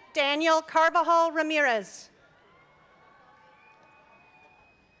 Kevin Daniel Carvajal Ramirez.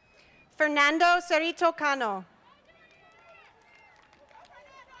 Fernando Cerrito Cano.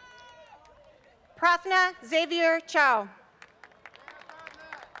 Safna Xavier Chow.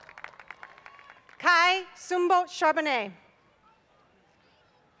 Kai Sumbo Charbonnet.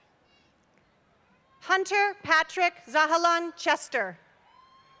 Hunter Patrick Zahalan Chester.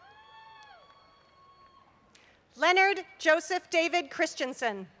 Leonard Joseph David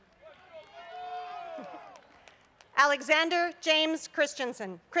Christensen. Alexander James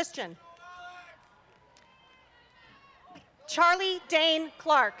Christian. Charlie Dane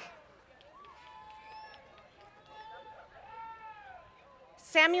Clark.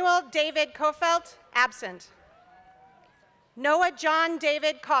 Samuel David Kofelt, absent. Noah John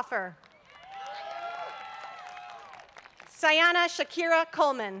David Coffer. Sayana Shakira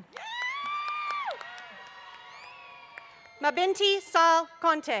Coleman. Mabinti Sal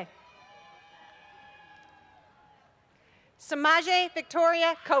Conte. Samaje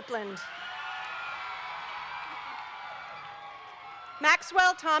Victoria Copeland.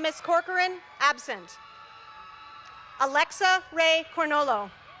 Maxwell Thomas Corcoran, absent. Alexa Ray Cornolo.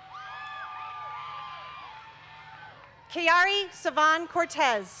 Kiari Savan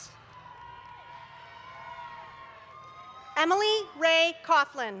Cortez. Emily Ray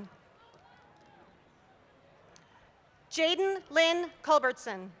Coughlin. Jaden Lynn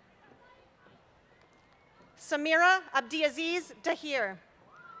Culbertson. Samira Abdiaziz Dahir.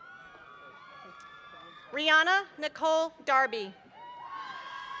 Rihanna Nicole Darby.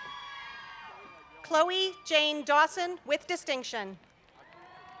 Chloe Jane Dawson with distinction.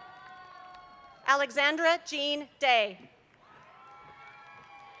 Alexandra Jean Day.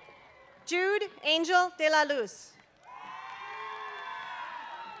 Jude Angel de la Luz.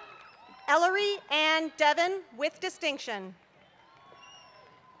 Ellery Ann Devon with distinction.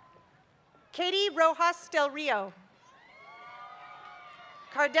 Katie Rojas Del Rio.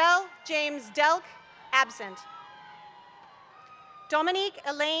 Cardell James Delk, absent. Dominique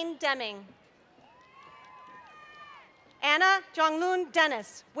Elaine Deming. Anna Jonglun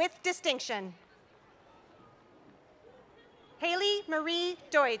Dennis with distinction. Haley Marie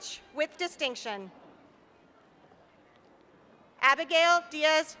Deutsch with distinction. Abigail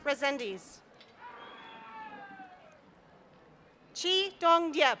Diaz Resendiz. Chi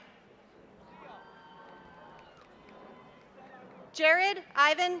Dong Diep. Jared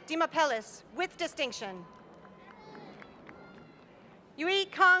Ivan Dimapelis with distinction. Yui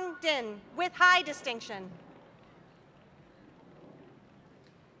Kong Din with high distinction.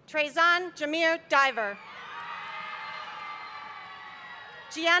 Trezan Jameer Diver.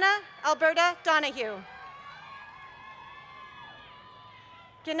 Gianna Alberta Donahue.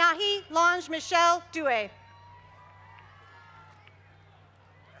 Ginahi Lange Michelle Due.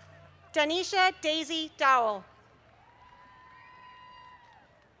 Danisha Daisy Dowell.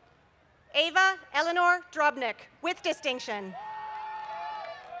 Ava Eleanor Drobnik with distinction.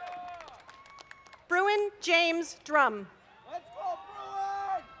 Bruin James Drum. Let's go,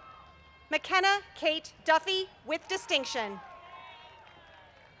 Bruin! McKenna Kate Duffy with distinction.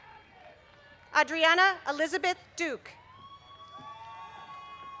 Adriana Elizabeth Duke.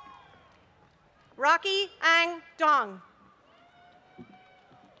 Rocky Ang Dong.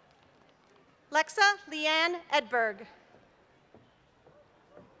 Lexa Leanne Edberg.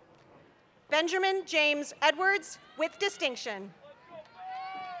 Benjamin James Edwards with distinction.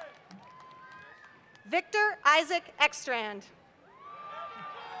 Victor Isaac Ekstrand.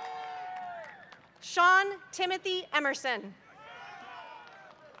 Sean Timothy Emerson.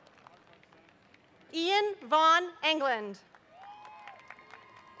 Ian Vaughn England.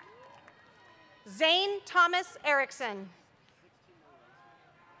 Zane Thomas Erickson.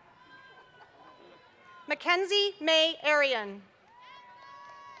 Mackenzie May Arian.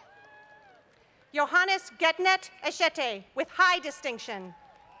 Johannes Getnet Eshete with high distinction.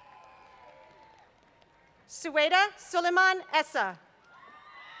 Sueda Suleiman Essa.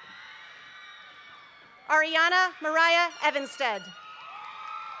 Ariana Mariah Evanstead.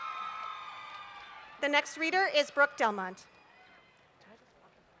 The next reader is Brooke Delmont.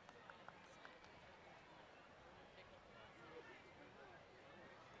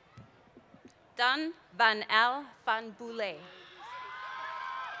 Dun Van El Van Boule.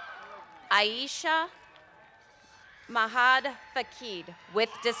 Aisha Mahad Fakid with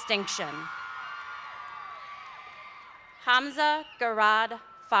distinction. Hamza Garad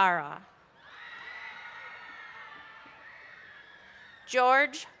Farah.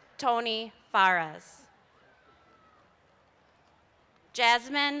 George Tony Faraz.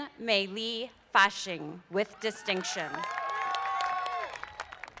 Jasmine Mei Lee Fashing with distinction.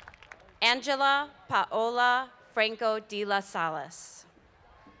 Angela Paola Franco de la Salas.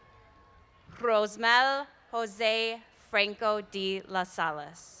 Rosmel Jose Franco de la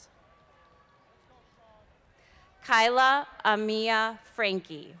Salas. Kyla Amia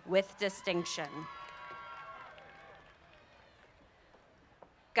Frankie with distinction.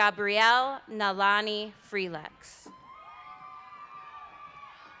 Gabrielle Nalani Freelex.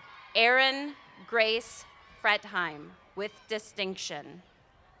 Erin Grace Fretheim with distinction.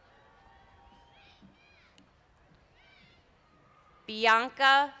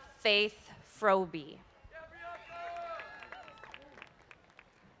 Bianca Faith Froby.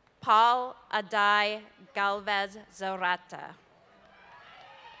 Paul Adai Galvez Zarata.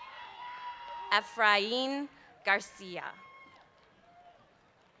 Efrain Garcia.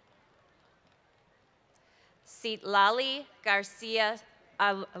 Citlali Garcia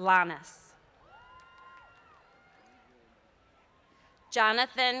Alanis.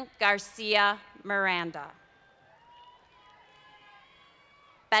 Jonathan Garcia Miranda.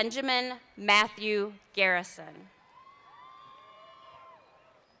 Benjamin Matthew Garrison.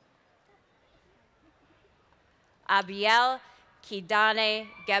 Abiel Kidane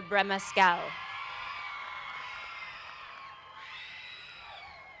Gebremescal.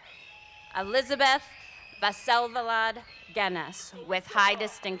 Elizabeth Vaselvalad Genes with high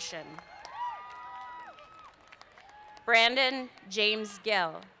distinction. Brandon James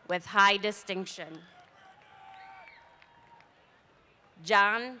Gill with high distinction.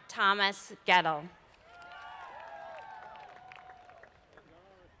 John Thomas Gettle.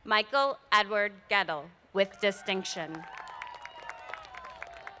 Michael Edward Gettle with distinction.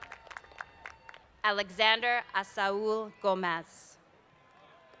 Alexander Asaul Gomez.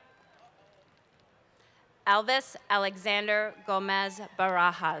 Elvis Alexander Gomez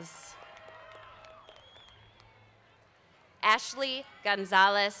Barajas. Ashley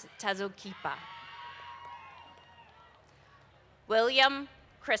Gonzalez Tezuquipa. William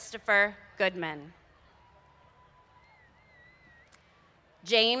Christopher Goodman.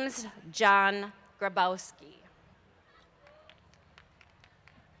 James John Grabowski.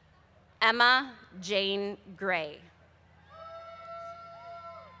 Emma Jane Gray.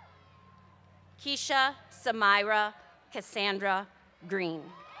 Keisha Samira Cassandra Green.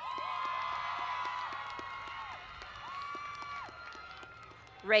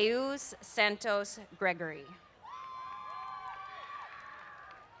 Reus Santos Gregory.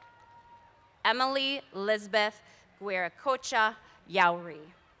 Emily Lisbeth Guiracocha Yowri.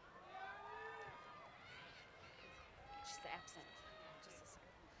 She's absent.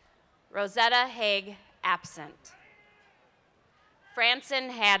 Rosetta Haig, absent. Franson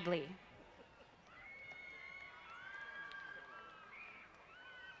Hadley.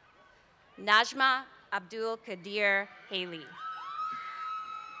 Najma Abdul Qadir Haley.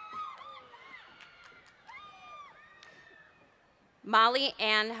 Molly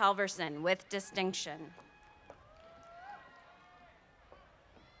Ann Halverson with distinction.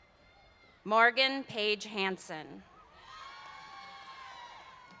 Morgan Page Hansen.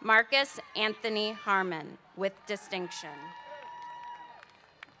 Marcus Anthony Harmon with distinction.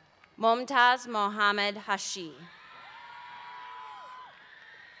 Momtaz Mohammed Hashi.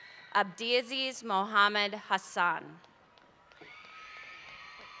 Abdiaziz Mohammed Hassan.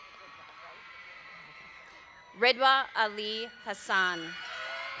 Ridwa Ali Hassan.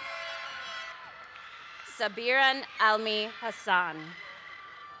 Sabiran Almi Hassan.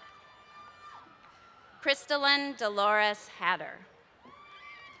 Crystalline Dolores Hatter.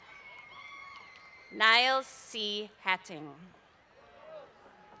 Niles C. Hatting.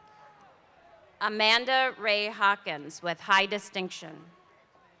 Amanda Ray Hawkins with high distinction.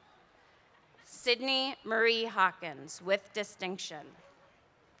 Sydney Marie Hawkins with distinction.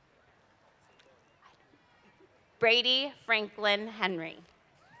 Brady Franklin Henry.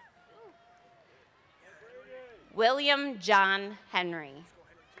 William John Henry.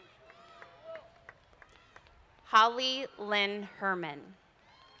 Holly Lynn Herman.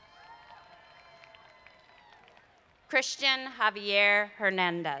 Christian Javier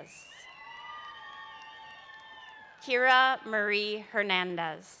Hernandez. Kira Marie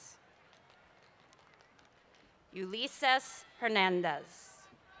Hernandez. Ulises Hernandez.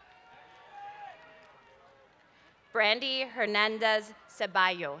 Brandy Hernandez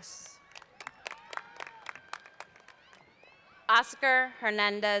Ceballos. Oscar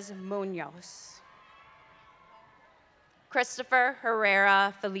Hernandez Munoz. Christopher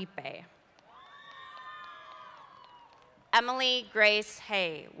Herrera Felipe. Emily Grace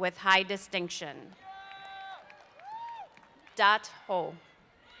Hay with high distinction. Dot Ho.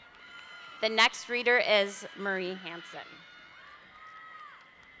 The next reader is Marie Hansen.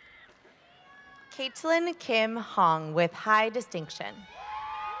 Caitlin Kim Hong with high distinction.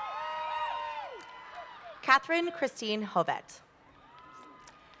 Catherine Christine Hovet.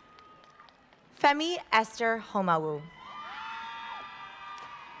 Femi Esther Homawu.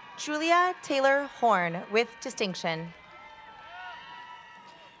 Julia Taylor Horn with distinction.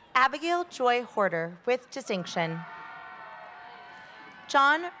 Abigail Joy Horder with distinction.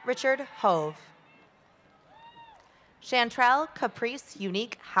 John Richard Hove. Chantrell Caprice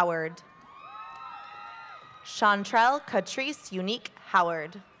Unique Howard. Chantrell Catrice Unique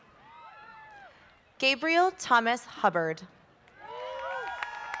Howard. Gabriel Thomas Hubbard.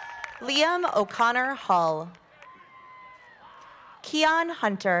 Liam O'Connor Hull. Keon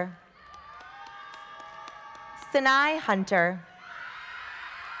Hunter. Sinai Hunter.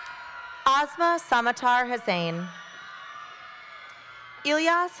 Asma Samatar Hussain.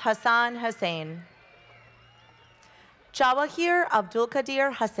 Ilyas Hassan Hussain. Jawahir Abdul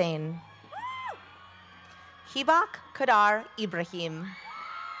Qadir Hussain. Hibak Kadar Ibrahim.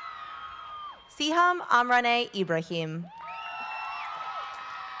 Siham Amrane Ibrahim.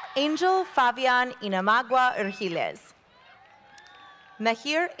 Angel Fabian Inamagua Urgiles.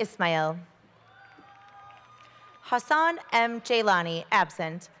 Mahir Ismail. Hassan M. Jailani,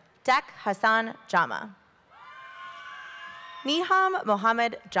 absent. Dek Hassan Jama. Niham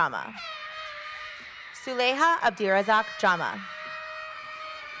Mohammed Jama. Suleha Abdirazak Jama.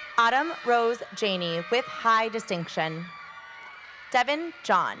 Adam Rose Janey with high distinction. Devin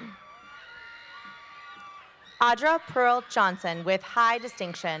John. Audra Pearl Johnson with high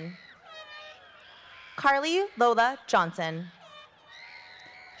distinction. Carly Lola Johnson.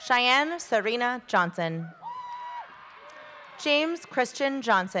 Cheyenne Serena Johnson. James Christian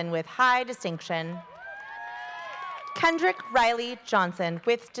Johnson with high distinction. Kendrick Riley Johnson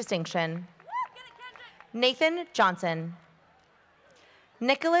with distinction. Nathan Johnson.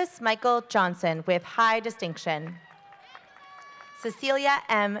 Nicholas Michael Johnson with high distinction. Cecilia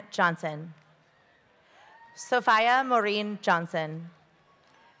M. Johnson. Sophia Maureen Johnson.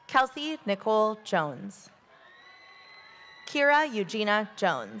 Kelsey Nicole Jones. Kira Eugenia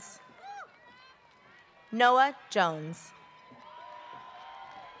Jones. Noah Jones.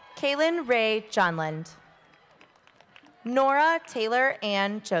 Kaylin Ray Johnland. Nora Taylor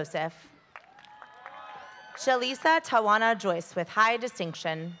Ann Joseph. Shalisa Tawana Joyce with high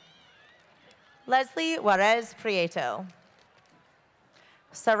distinction. Leslie Juarez Prieto.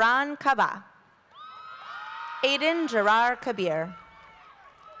 Saran Kaba. Aiden Gerard Kabir.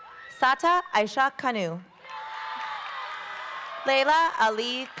 Sata Aisha Kanu. Leila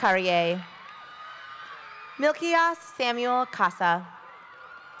Ali Carrier. Milkias Samuel Casa.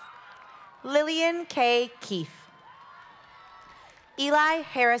 Lillian K. Keefe. Eli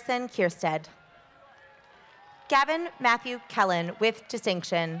Harrison Kierstead. Gavin Matthew Kellen with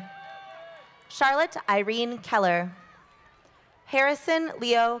distinction. Charlotte Irene Keller. Harrison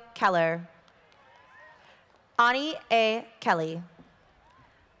Leo Keller. Ani A. Kelly.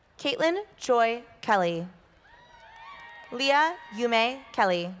 Caitlin Joy Kelly. Leah Yume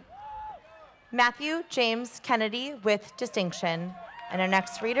Kelly. Matthew James Kennedy with distinction. And our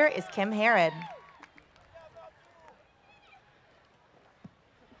next reader is Kim Herod.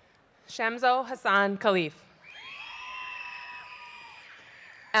 Shamso Hassan Khalif.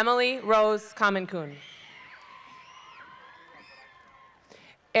 Emily Rose Kamenkun.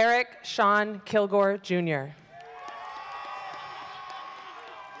 Eric Sean Kilgore Jr.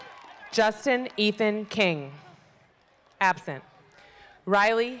 Justin Ethan King, absent.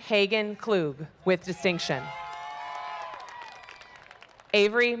 Riley Hagan Klug with distinction.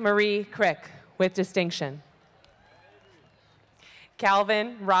 Avery Marie Crick with distinction.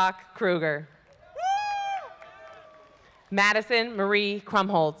 Calvin Rock Kruger. Madison Marie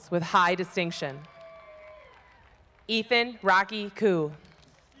Krumholtz with high distinction. Ethan Rocky Koo.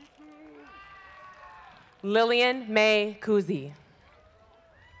 Lillian May Kuzi.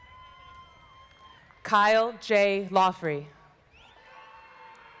 Kyle J. Lawfrey.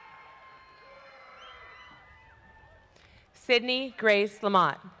 Sydney Grace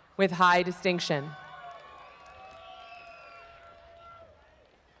Lamont with high distinction.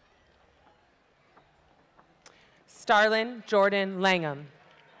 Starlin Jordan Langham.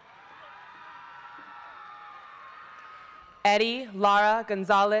 Eddie Lara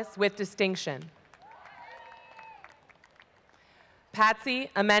Gonzalez with distinction. Patsy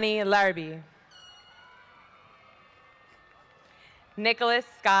Ameni Larrabee. Nicholas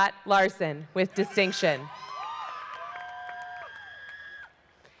Scott Larson with distinction.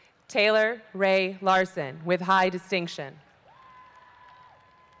 Taylor Ray Larson with high distinction.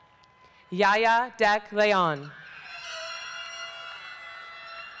 Yaya Dek Leon.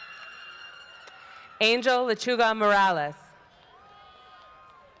 Angel Lechuga Morales.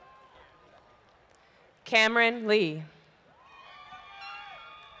 Cameron Lee.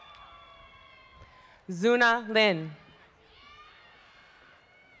 Zuna Lin.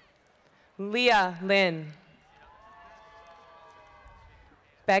 Leah Lin.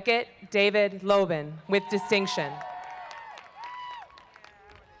 Beckett David Lobin with distinction.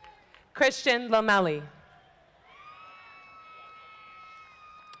 Christian Lomelli.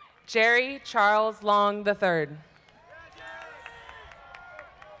 Jerry Charles Long III.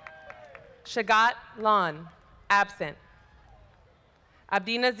 Shagat Lon, absent.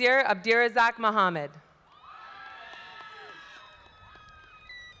 Abdinazir Abdirazak Mohammed.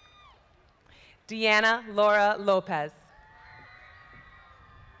 Deanna Laura Lopez.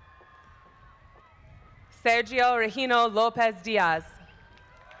 Sergio Regino Lopez Diaz.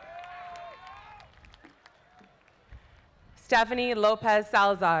 Stephanie Lopez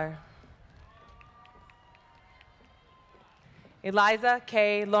Salazar. Eliza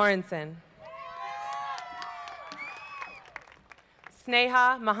K. Lawrenson.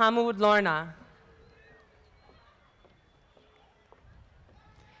 Sneha Mahamud Lorna.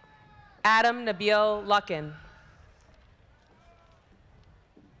 Adam Nabil Luckin.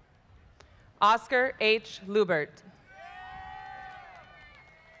 Oscar H. Lubert.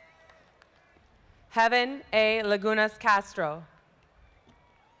 Heaven A. Lagunas Castro.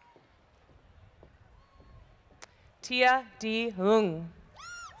 Tia D. Hung.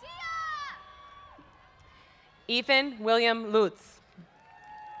 Ethan William Lutz.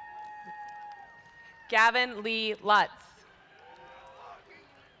 Gavin Lee Lutz.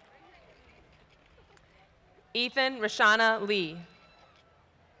 Ethan Rashana Lee.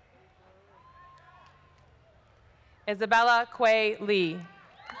 Isabella Quay Lee.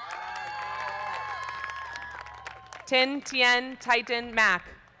 Tin Tien Titan Mack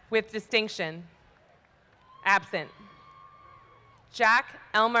with distinction. Absent. Jack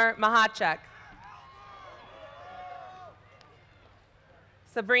Elmer Mahachek.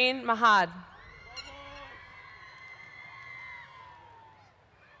 Sabrine Mahad.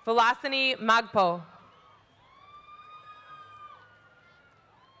 Velocity Magpo.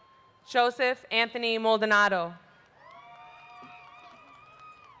 Joseph Anthony Maldonado.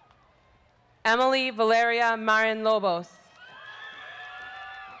 Emily Valeria Marin Lobos.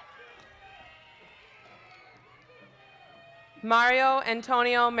 Mario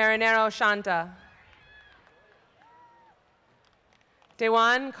Antonio Marinero Shanta.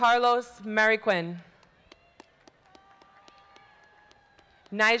 Dewan Carlos Mariquin.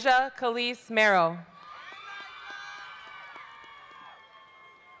 Nija Khalees Mero.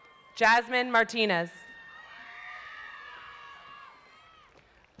 Jasmine Martinez.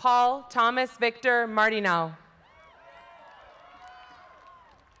 Paul Thomas Victor Martinau.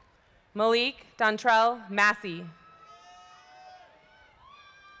 Malik Dontrell Massey.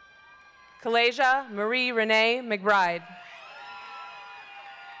 Kalasia Marie Renee McBride.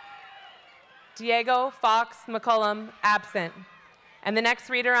 Diego Fox McCullum, absent. And the next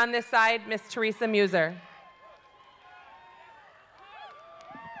reader on this side, Miss Teresa Muser.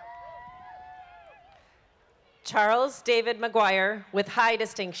 Charles David McGuire with high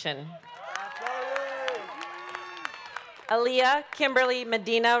distinction. Aaliyah Kimberly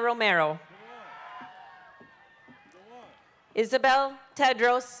Medina Romero. Isabel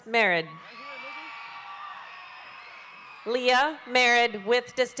Tedros Merid. Leah Merid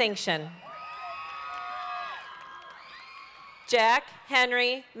with distinction. Jack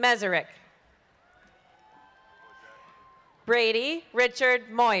Henry Mezerick. Brady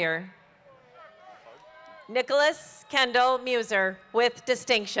Richard Moyer. Nicholas Kendall Muser with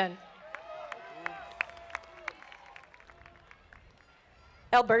distinction.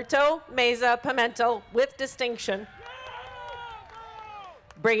 Alberto Meza Pimentel with distinction.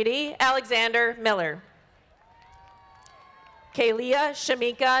 Brady Alexander Miller. Kalia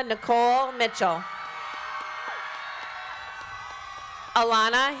Shamika Nicole Mitchell.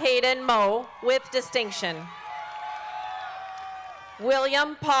 Alana Hayden Moe with distinction.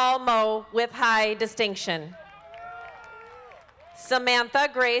 William Paul Moe with high distinction. Samantha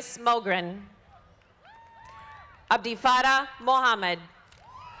Grace Mogren. Abdifada Mohammed.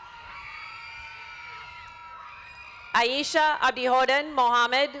 Aisha Abdihodan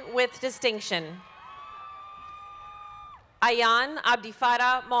Mohammed with distinction. Ayan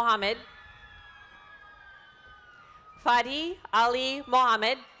Abdifada Mohammed. Fadi Ali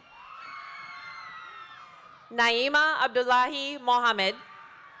Mohammed. Naima Abdullahi Mohammed.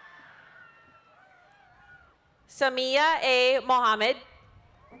 Samia A. Mohammed.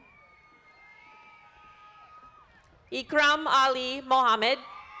 Ikram Ali Mohammed.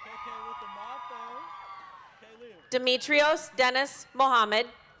 Demetrios Dennis Mohammed.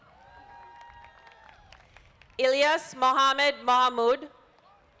 Ilyas Mohammed Mahamud.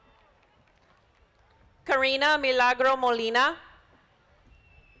 Karina Milagro Molina,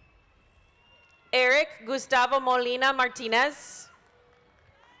 Eric Gustavo Molina Martinez,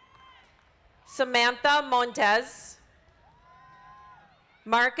 Samantha Montez,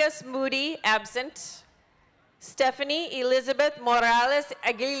 Marcus Moody, absent, Stephanie Elizabeth Morales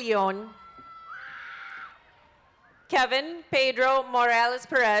Aguilion, Kevin Pedro Morales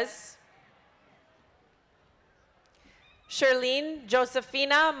Perez, Charlene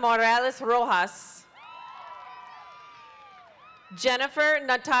Josefina Morales Rojas, Jennifer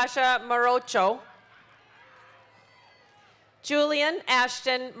Natasha Morocho, Julian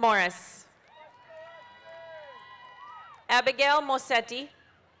Ashton Morris, Abigail Mosetti,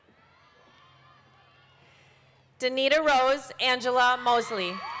 Danita Rose Angela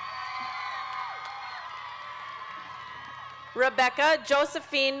Mosley, Rebecca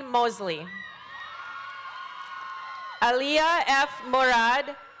Josephine Mosley, Aliyah F.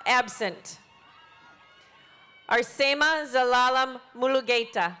 Murad, absent. Arsema Zalalam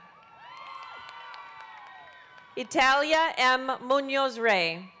Mulugeta, Italia M. Munoz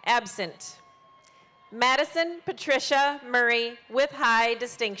Rey, absent. Madison Patricia Murray, with high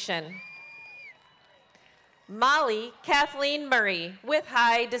distinction. Molly Kathleen Murray, with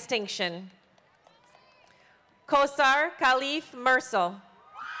high distinction. Kosar Khalif Mersel.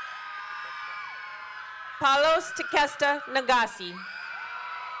 Palos Tequesta Nagasi.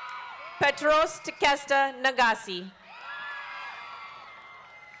 Petros Tequesta Nagasi.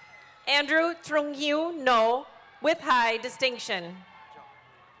 Andrew Trunghiu No, with high distinction.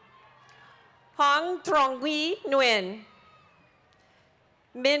 Hong Tronghui Nguyen.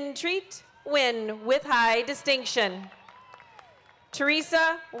 Min Treat Win, with high distinction.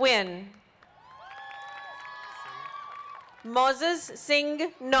 Teresa Win. Moses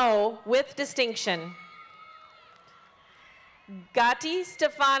Singh No, with distinction. Gatti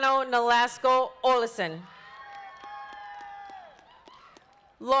Stefano Nolasco Olesen.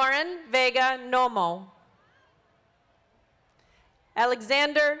 Lauren Vega Nomo.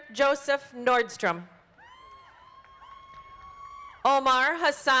 Alexander Joseph Nordstrom. Omar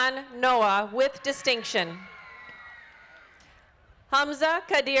Hassan Noah, with distinction. Hamza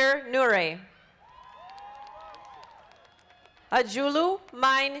Kadir Nure. Ajulu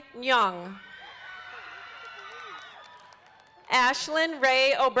Mine Nyong. Ashlyn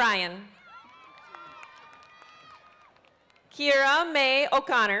Ray O'Brien. Kira May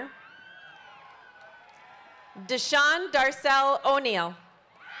O'Connor. Deshaun Darcel O'Neill.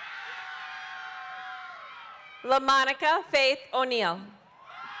 LaMonica Faith O'Neill.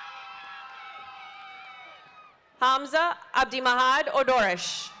 Hamza Abdimahad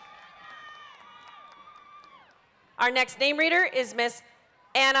Odorish. Our next name reader is Miss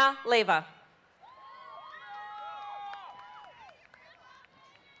Anna Leva.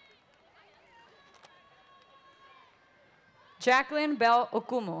 Jacqueline Bell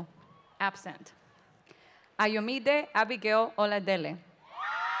Okumu, absent. Ayomide Abigail Oladele.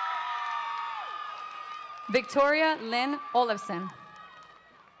 Victoria Lynn Olafson.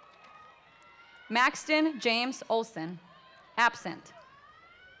 Maxton James Olson, absent.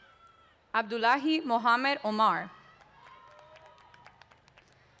 Abdullahi Mohammed Omar.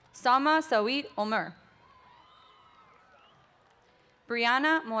 Sama Sawid Omer.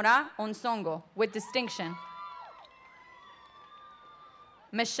 Brianna Mora Onsongo, with distinction.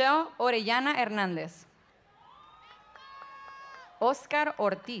 Michelle Orellana Hernandez. Oscar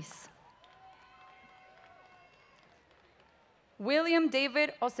Ortiz. William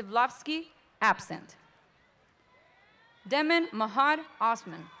David Osivlovsky, absent. Demin Mahad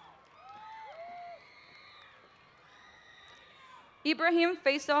Osman. Ibrahim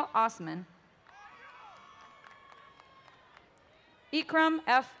Faisal Osman. Ikram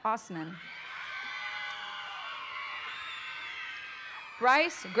F. Osman.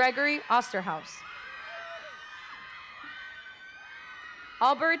 Bryce Gregory Osterhaus.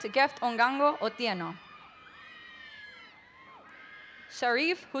 Albert Geft Ongango Otieno.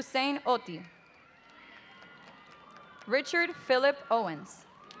 Sharif Hussein Oti. Richard Philip Owens.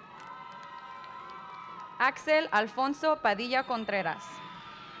 Axel Alfonso Padilla Contreras.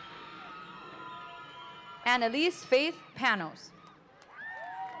 Annalise Faith Panos.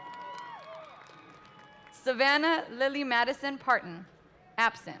 Savannah Lily Madison Parton,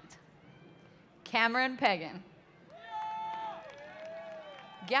 absent. Cameron Pagan.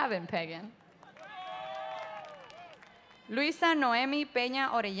 Gavin Pagan. Luisa Noemi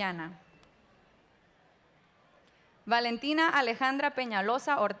Peña Orellana. Valentina Alejandra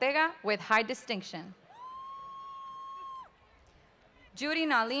Peñalosa Ortega, with high distinction. Judy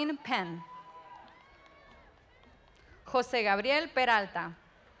Nalin Penn. Jose Gabriel Peralta.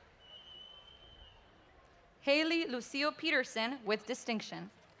 Haley Lucio Peterson with distinction.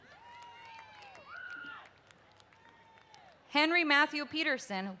 Henry Matthew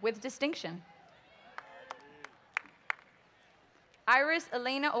Peterson with distinction. Iris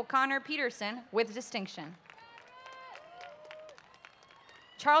Elena O'Connor Peterson with distinction.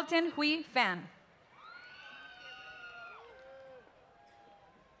 Charlton Hui Fan.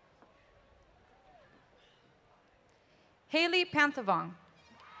 Haley Panthavong.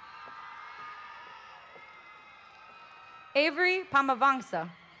 Avery Pamavangsa.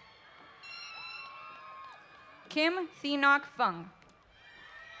 Kim Thinock Fung.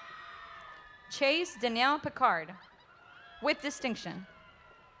 Chase Danielle Picard with distinction.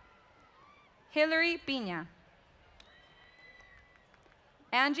 Hillary Piña.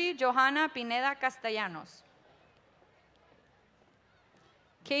 Angie Johanna Pineda Castellanos.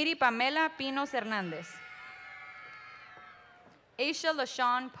 Katie Pamela Pinos Hernandez. Aisha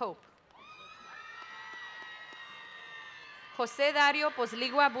LaShawn Pope. José Dario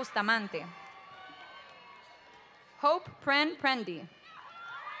Posligua Bustamante. Hope Pren Prendi.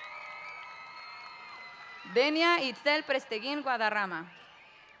 Denia Itzel Presteguin Guadarrama.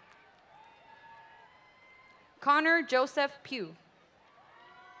 Connor Joseph Pugh.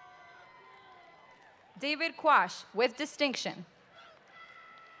 David Quash with distinction.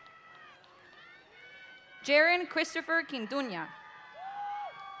 Jaron Christopher Quinduña.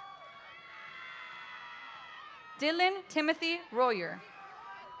 Dylan Timothy Royer.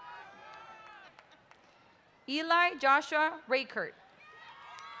 Eli Joshua Raykert.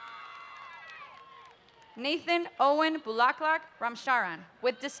 Nathan Owen Bulaklak Ramsharan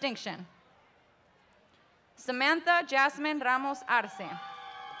with distinction. Samantha Jasmine Ramos Arce.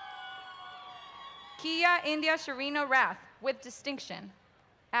 Kia India Sharina Rath with distinction,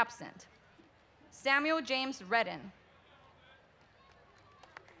 absent. Samuel James Redden.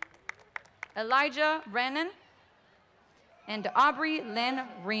 Elijah Brennan and Aubrey Lynn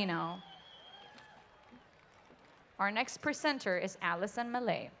Reno. Our next presenter is Allison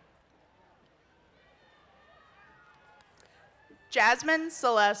Malay. Jasmine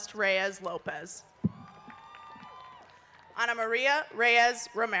Celeste Reyes Lopez. Ana Maria Reyes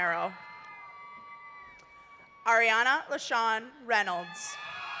Romero. Ariana LaShawn Reynolds.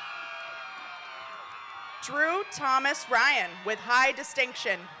 Drew Thomas Ryan with high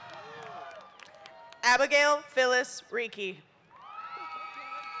distinction. Abigail Phyllis Reiki.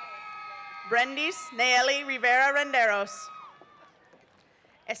 Brendis Nayeli Rivera Renderos.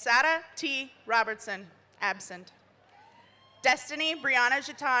 Esada T. Robertson, absent. Destiny Brianna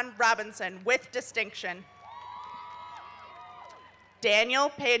Jitan Robinson with distinction. Daniel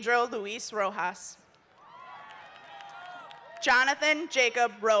Pedro Luis Rojas. Jonathan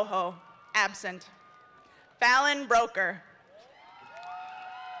Jacob Rojo, absent. Fallon Broker.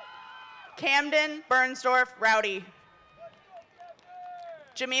 Camden Bernsdorf Rowdy.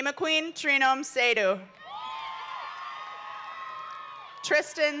 Jamima Queen Trinom Seydu.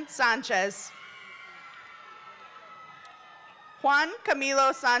 Tristan Sanchez. Juan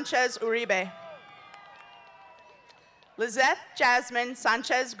Camilo Sanchez Uribe. Lizette Jasmine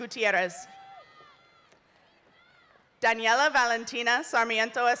Sanchez Gutierrez. Daniela Valentina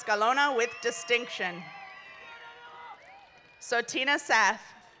Sarmiento Escalona with distinction. Sotina Sath.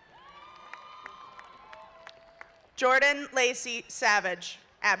 Jordan Lacey Savage,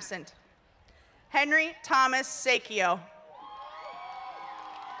 absent. Henry Thomas Sakio.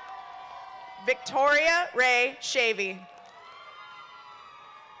 Victoria Ray Shavy.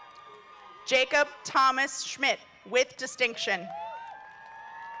 Jacob Thomas Schmidt with distinction.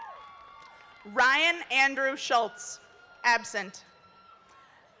 Ryan Andrew Schultz, absent.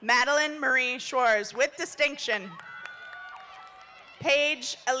 Madeline Marie Schwartz with distinction.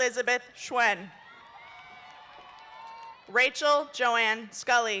 Paige Elizabeth Schwen. Rachel Joanne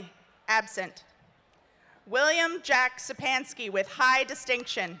Scully, absent. William Jack Sapansky with high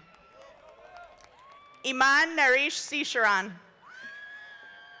distinction. Iman Naresh Sisharan.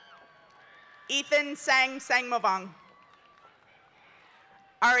 Ethan Sang Sangmovong.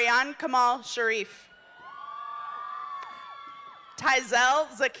 Ariane Kamal Sharif.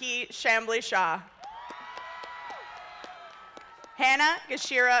 Tyzel Zaki Shambly Shah. Hannah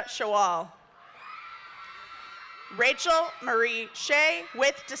Gashira Shawal. Rachel Marie Shea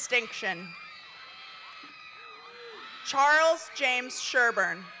with distinction. Charles James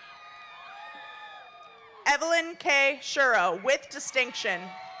Sherburne. Evelyn K. Shuro with distinction.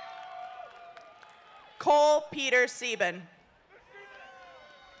 Cole Peter Sieben.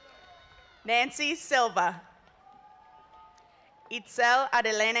 Nancy Silva. Itzel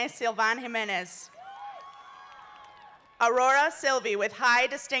Adelene Silvan Jimenez. Aurora Sylvie with high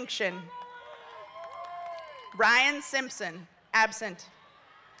distinction. Ryan Simpson, absent.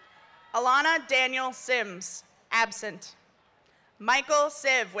 Alana Daniel Sims, absent. Michael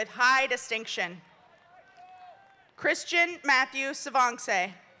Siv with high distinction. Christian Matthew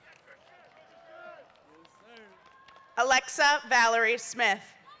Savongse. Alexa Valerie Smith.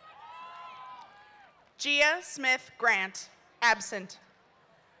 Gia Smith Grant, absent.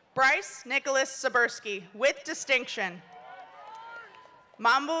 Bryce Nicholas Sabursky with distinction.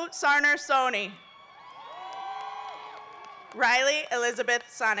 Mambu Sarner Soni. Riley Elizabeth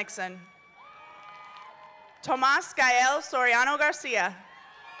Sonicson. Tomas Gael Soriano Garcia.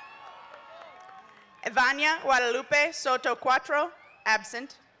 Evania Guadalupe Soto Cuatro,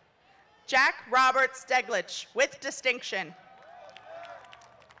 absent. Jack Robert Steglich with distinction.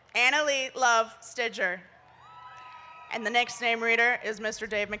 Annalie Love Stidger. And the next name reader is Mr.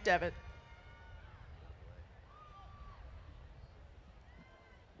 Dave McDevitt.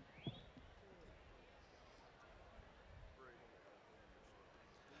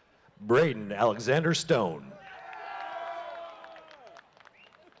 Braden Alexander Stone.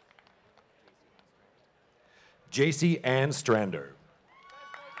 JC Ann Strander.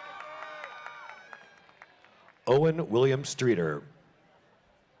 Owen William Streeter.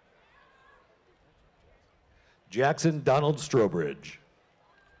 Jackson Donald Strobridge.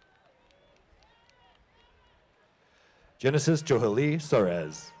 Genesis Johali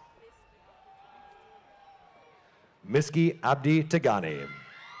Sorez. Miski Abdi Tagani.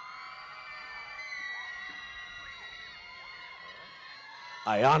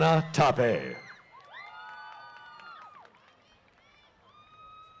 Ayana Tape.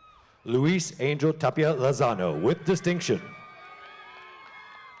 Luis Angel Tapia Lozano with distinction.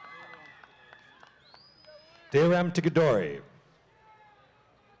 Teoram Tigadori.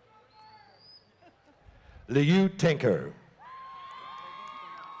 Liu Tanker.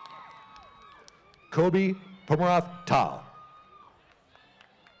 Kobe Pomeroth Ta.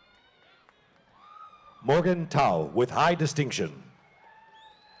 Morgan Tao with high distinction.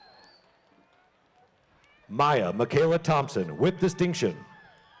 Maya Michaela Thompson with distinction.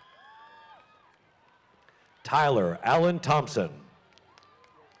 Tyler Allen Thompson.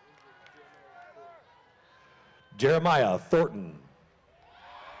 Jeremiah Thornton.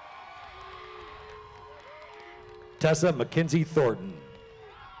 Tessa McKenzie Thornton.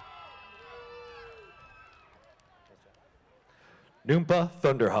 Noompa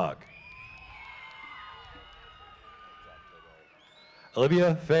Thunderhawk.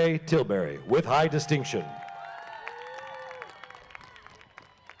 Olivia Faye Tilbury with high distinction.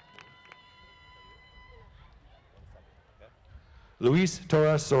 Luis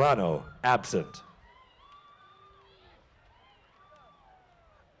Torres Serrano, absent.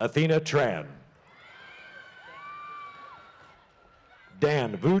 Athena Tran.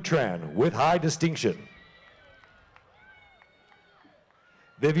 Dan Vu Tran with high distinction.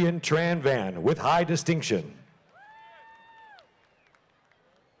 Vivian Tran Van with high distinction.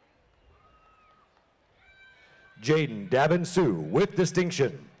 Jaden Davin Sue with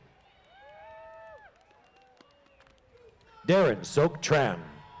distinction. Darren Sok Tran.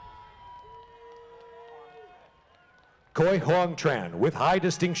 Koi Hoang Tran with high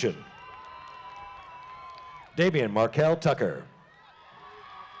distinction. Damian Markel Tucker.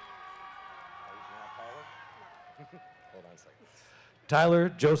 Tyler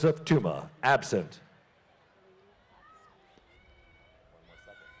Joseph Tuma, absent.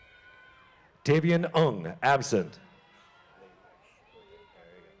 Tavian Ung, absent.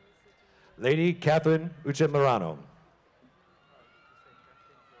 Lady Catherine Uchemarano.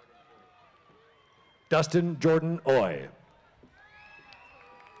 Dustin Jordan Oy.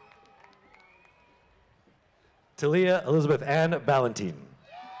 Talia Elizabeth Ann Valentine.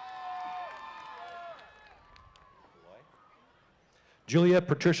 Julia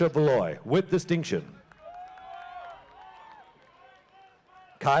Patricia Valoy with distinction.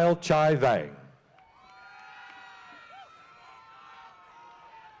 Kyle Chai Vang.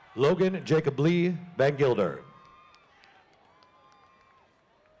 Logan Jacob Lee Van Gilder.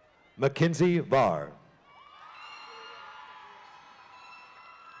 Mackenzie Varr.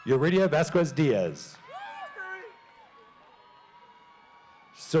 Yuridia Vasquez Diaz.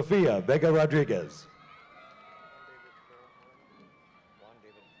 Sofia Vega Rodriguez.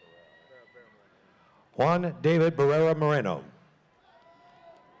 Juan David Barrera Moreno.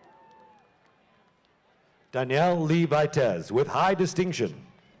 Danielle Lee Vitez with high distinction.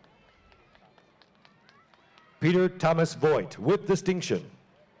 Peter Thomas Voigt with distinction.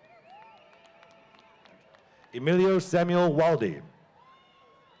 Emilio Samuel Waldy.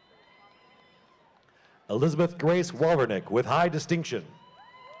 Elizabeth Grace Walvernick with high distinction.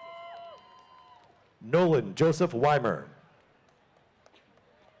 Nolan Joseph Weimer.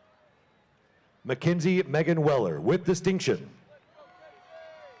 Mackenzie Megan Weller with distinction.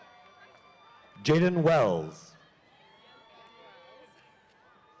 Jaden Wells.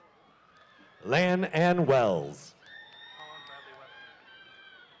 Lan Ann Wells.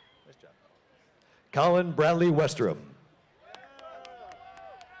 Colin Bradley Westrom.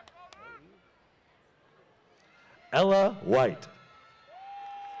 Ella White.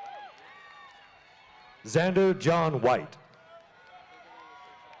 Xander John White.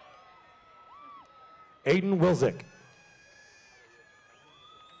 Aiden Wilzik.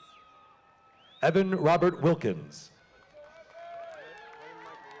 Evan Robert Wilkins.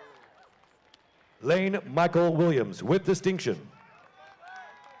 Lane Michael Williams with distinction.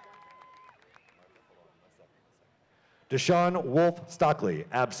 Deshaun Wolf Stockley,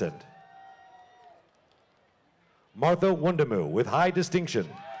 absent. Martha Wundamu with high distinction.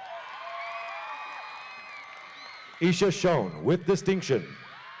 Isha Schoen with distinction.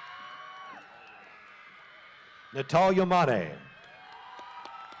 Natalia Mane.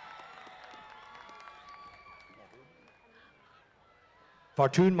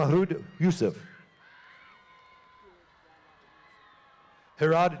 Fartun Mahmoud Yusuf.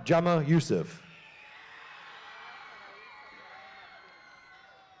 Hirad Jama Yusuf.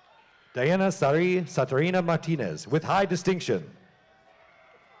 Diana Sari Satarina Martinez with high distinction.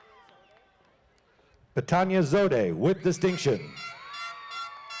 Patania Zode with distinction.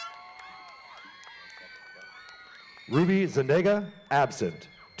 Ruby Zendega, absent.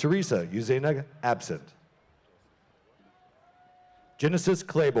 Teresa Uzena, absent. Genesis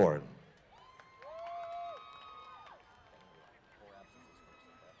Claiborne.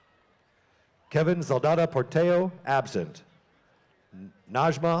 Kevin Zaldada Porteo, absent.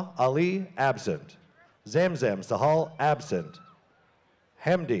 Najma Ali, absent. Zamzam Sahal, absent.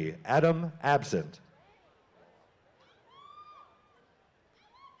 Hamdi Adam, absent.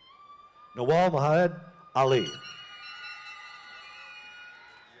 Nawal Mohamed Ali.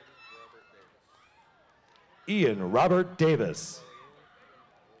 Ian Robert Davis.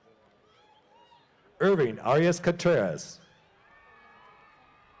 Irving Arias Contreras.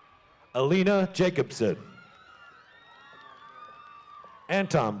 Alina Jacobson.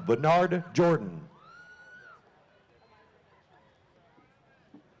 Anton Bernard Jordan.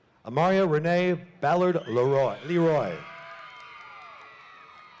 Amaria Renee Ballard Leroy.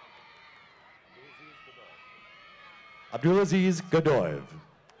 Abdulaziz Godoyev.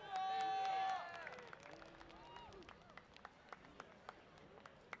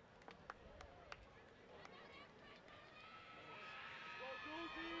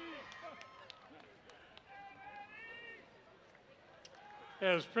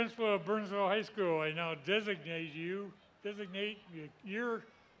 As principal of Burnsville High School, I now designate the year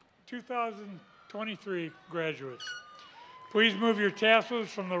 2023 graduates. Please move your tassels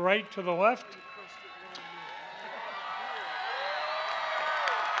from the right to the left.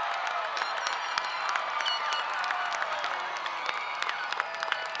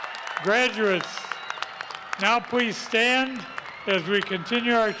 Graduates, now please stand as we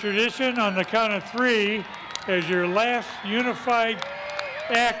continue our tradition on the count of 3 as your last unified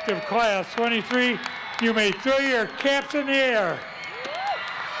act of class 23. You may throw your caps in the air.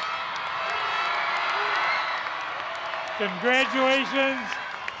 Congratulations.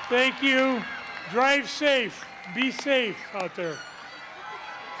 Thank you. Drive safe. Be safe out there.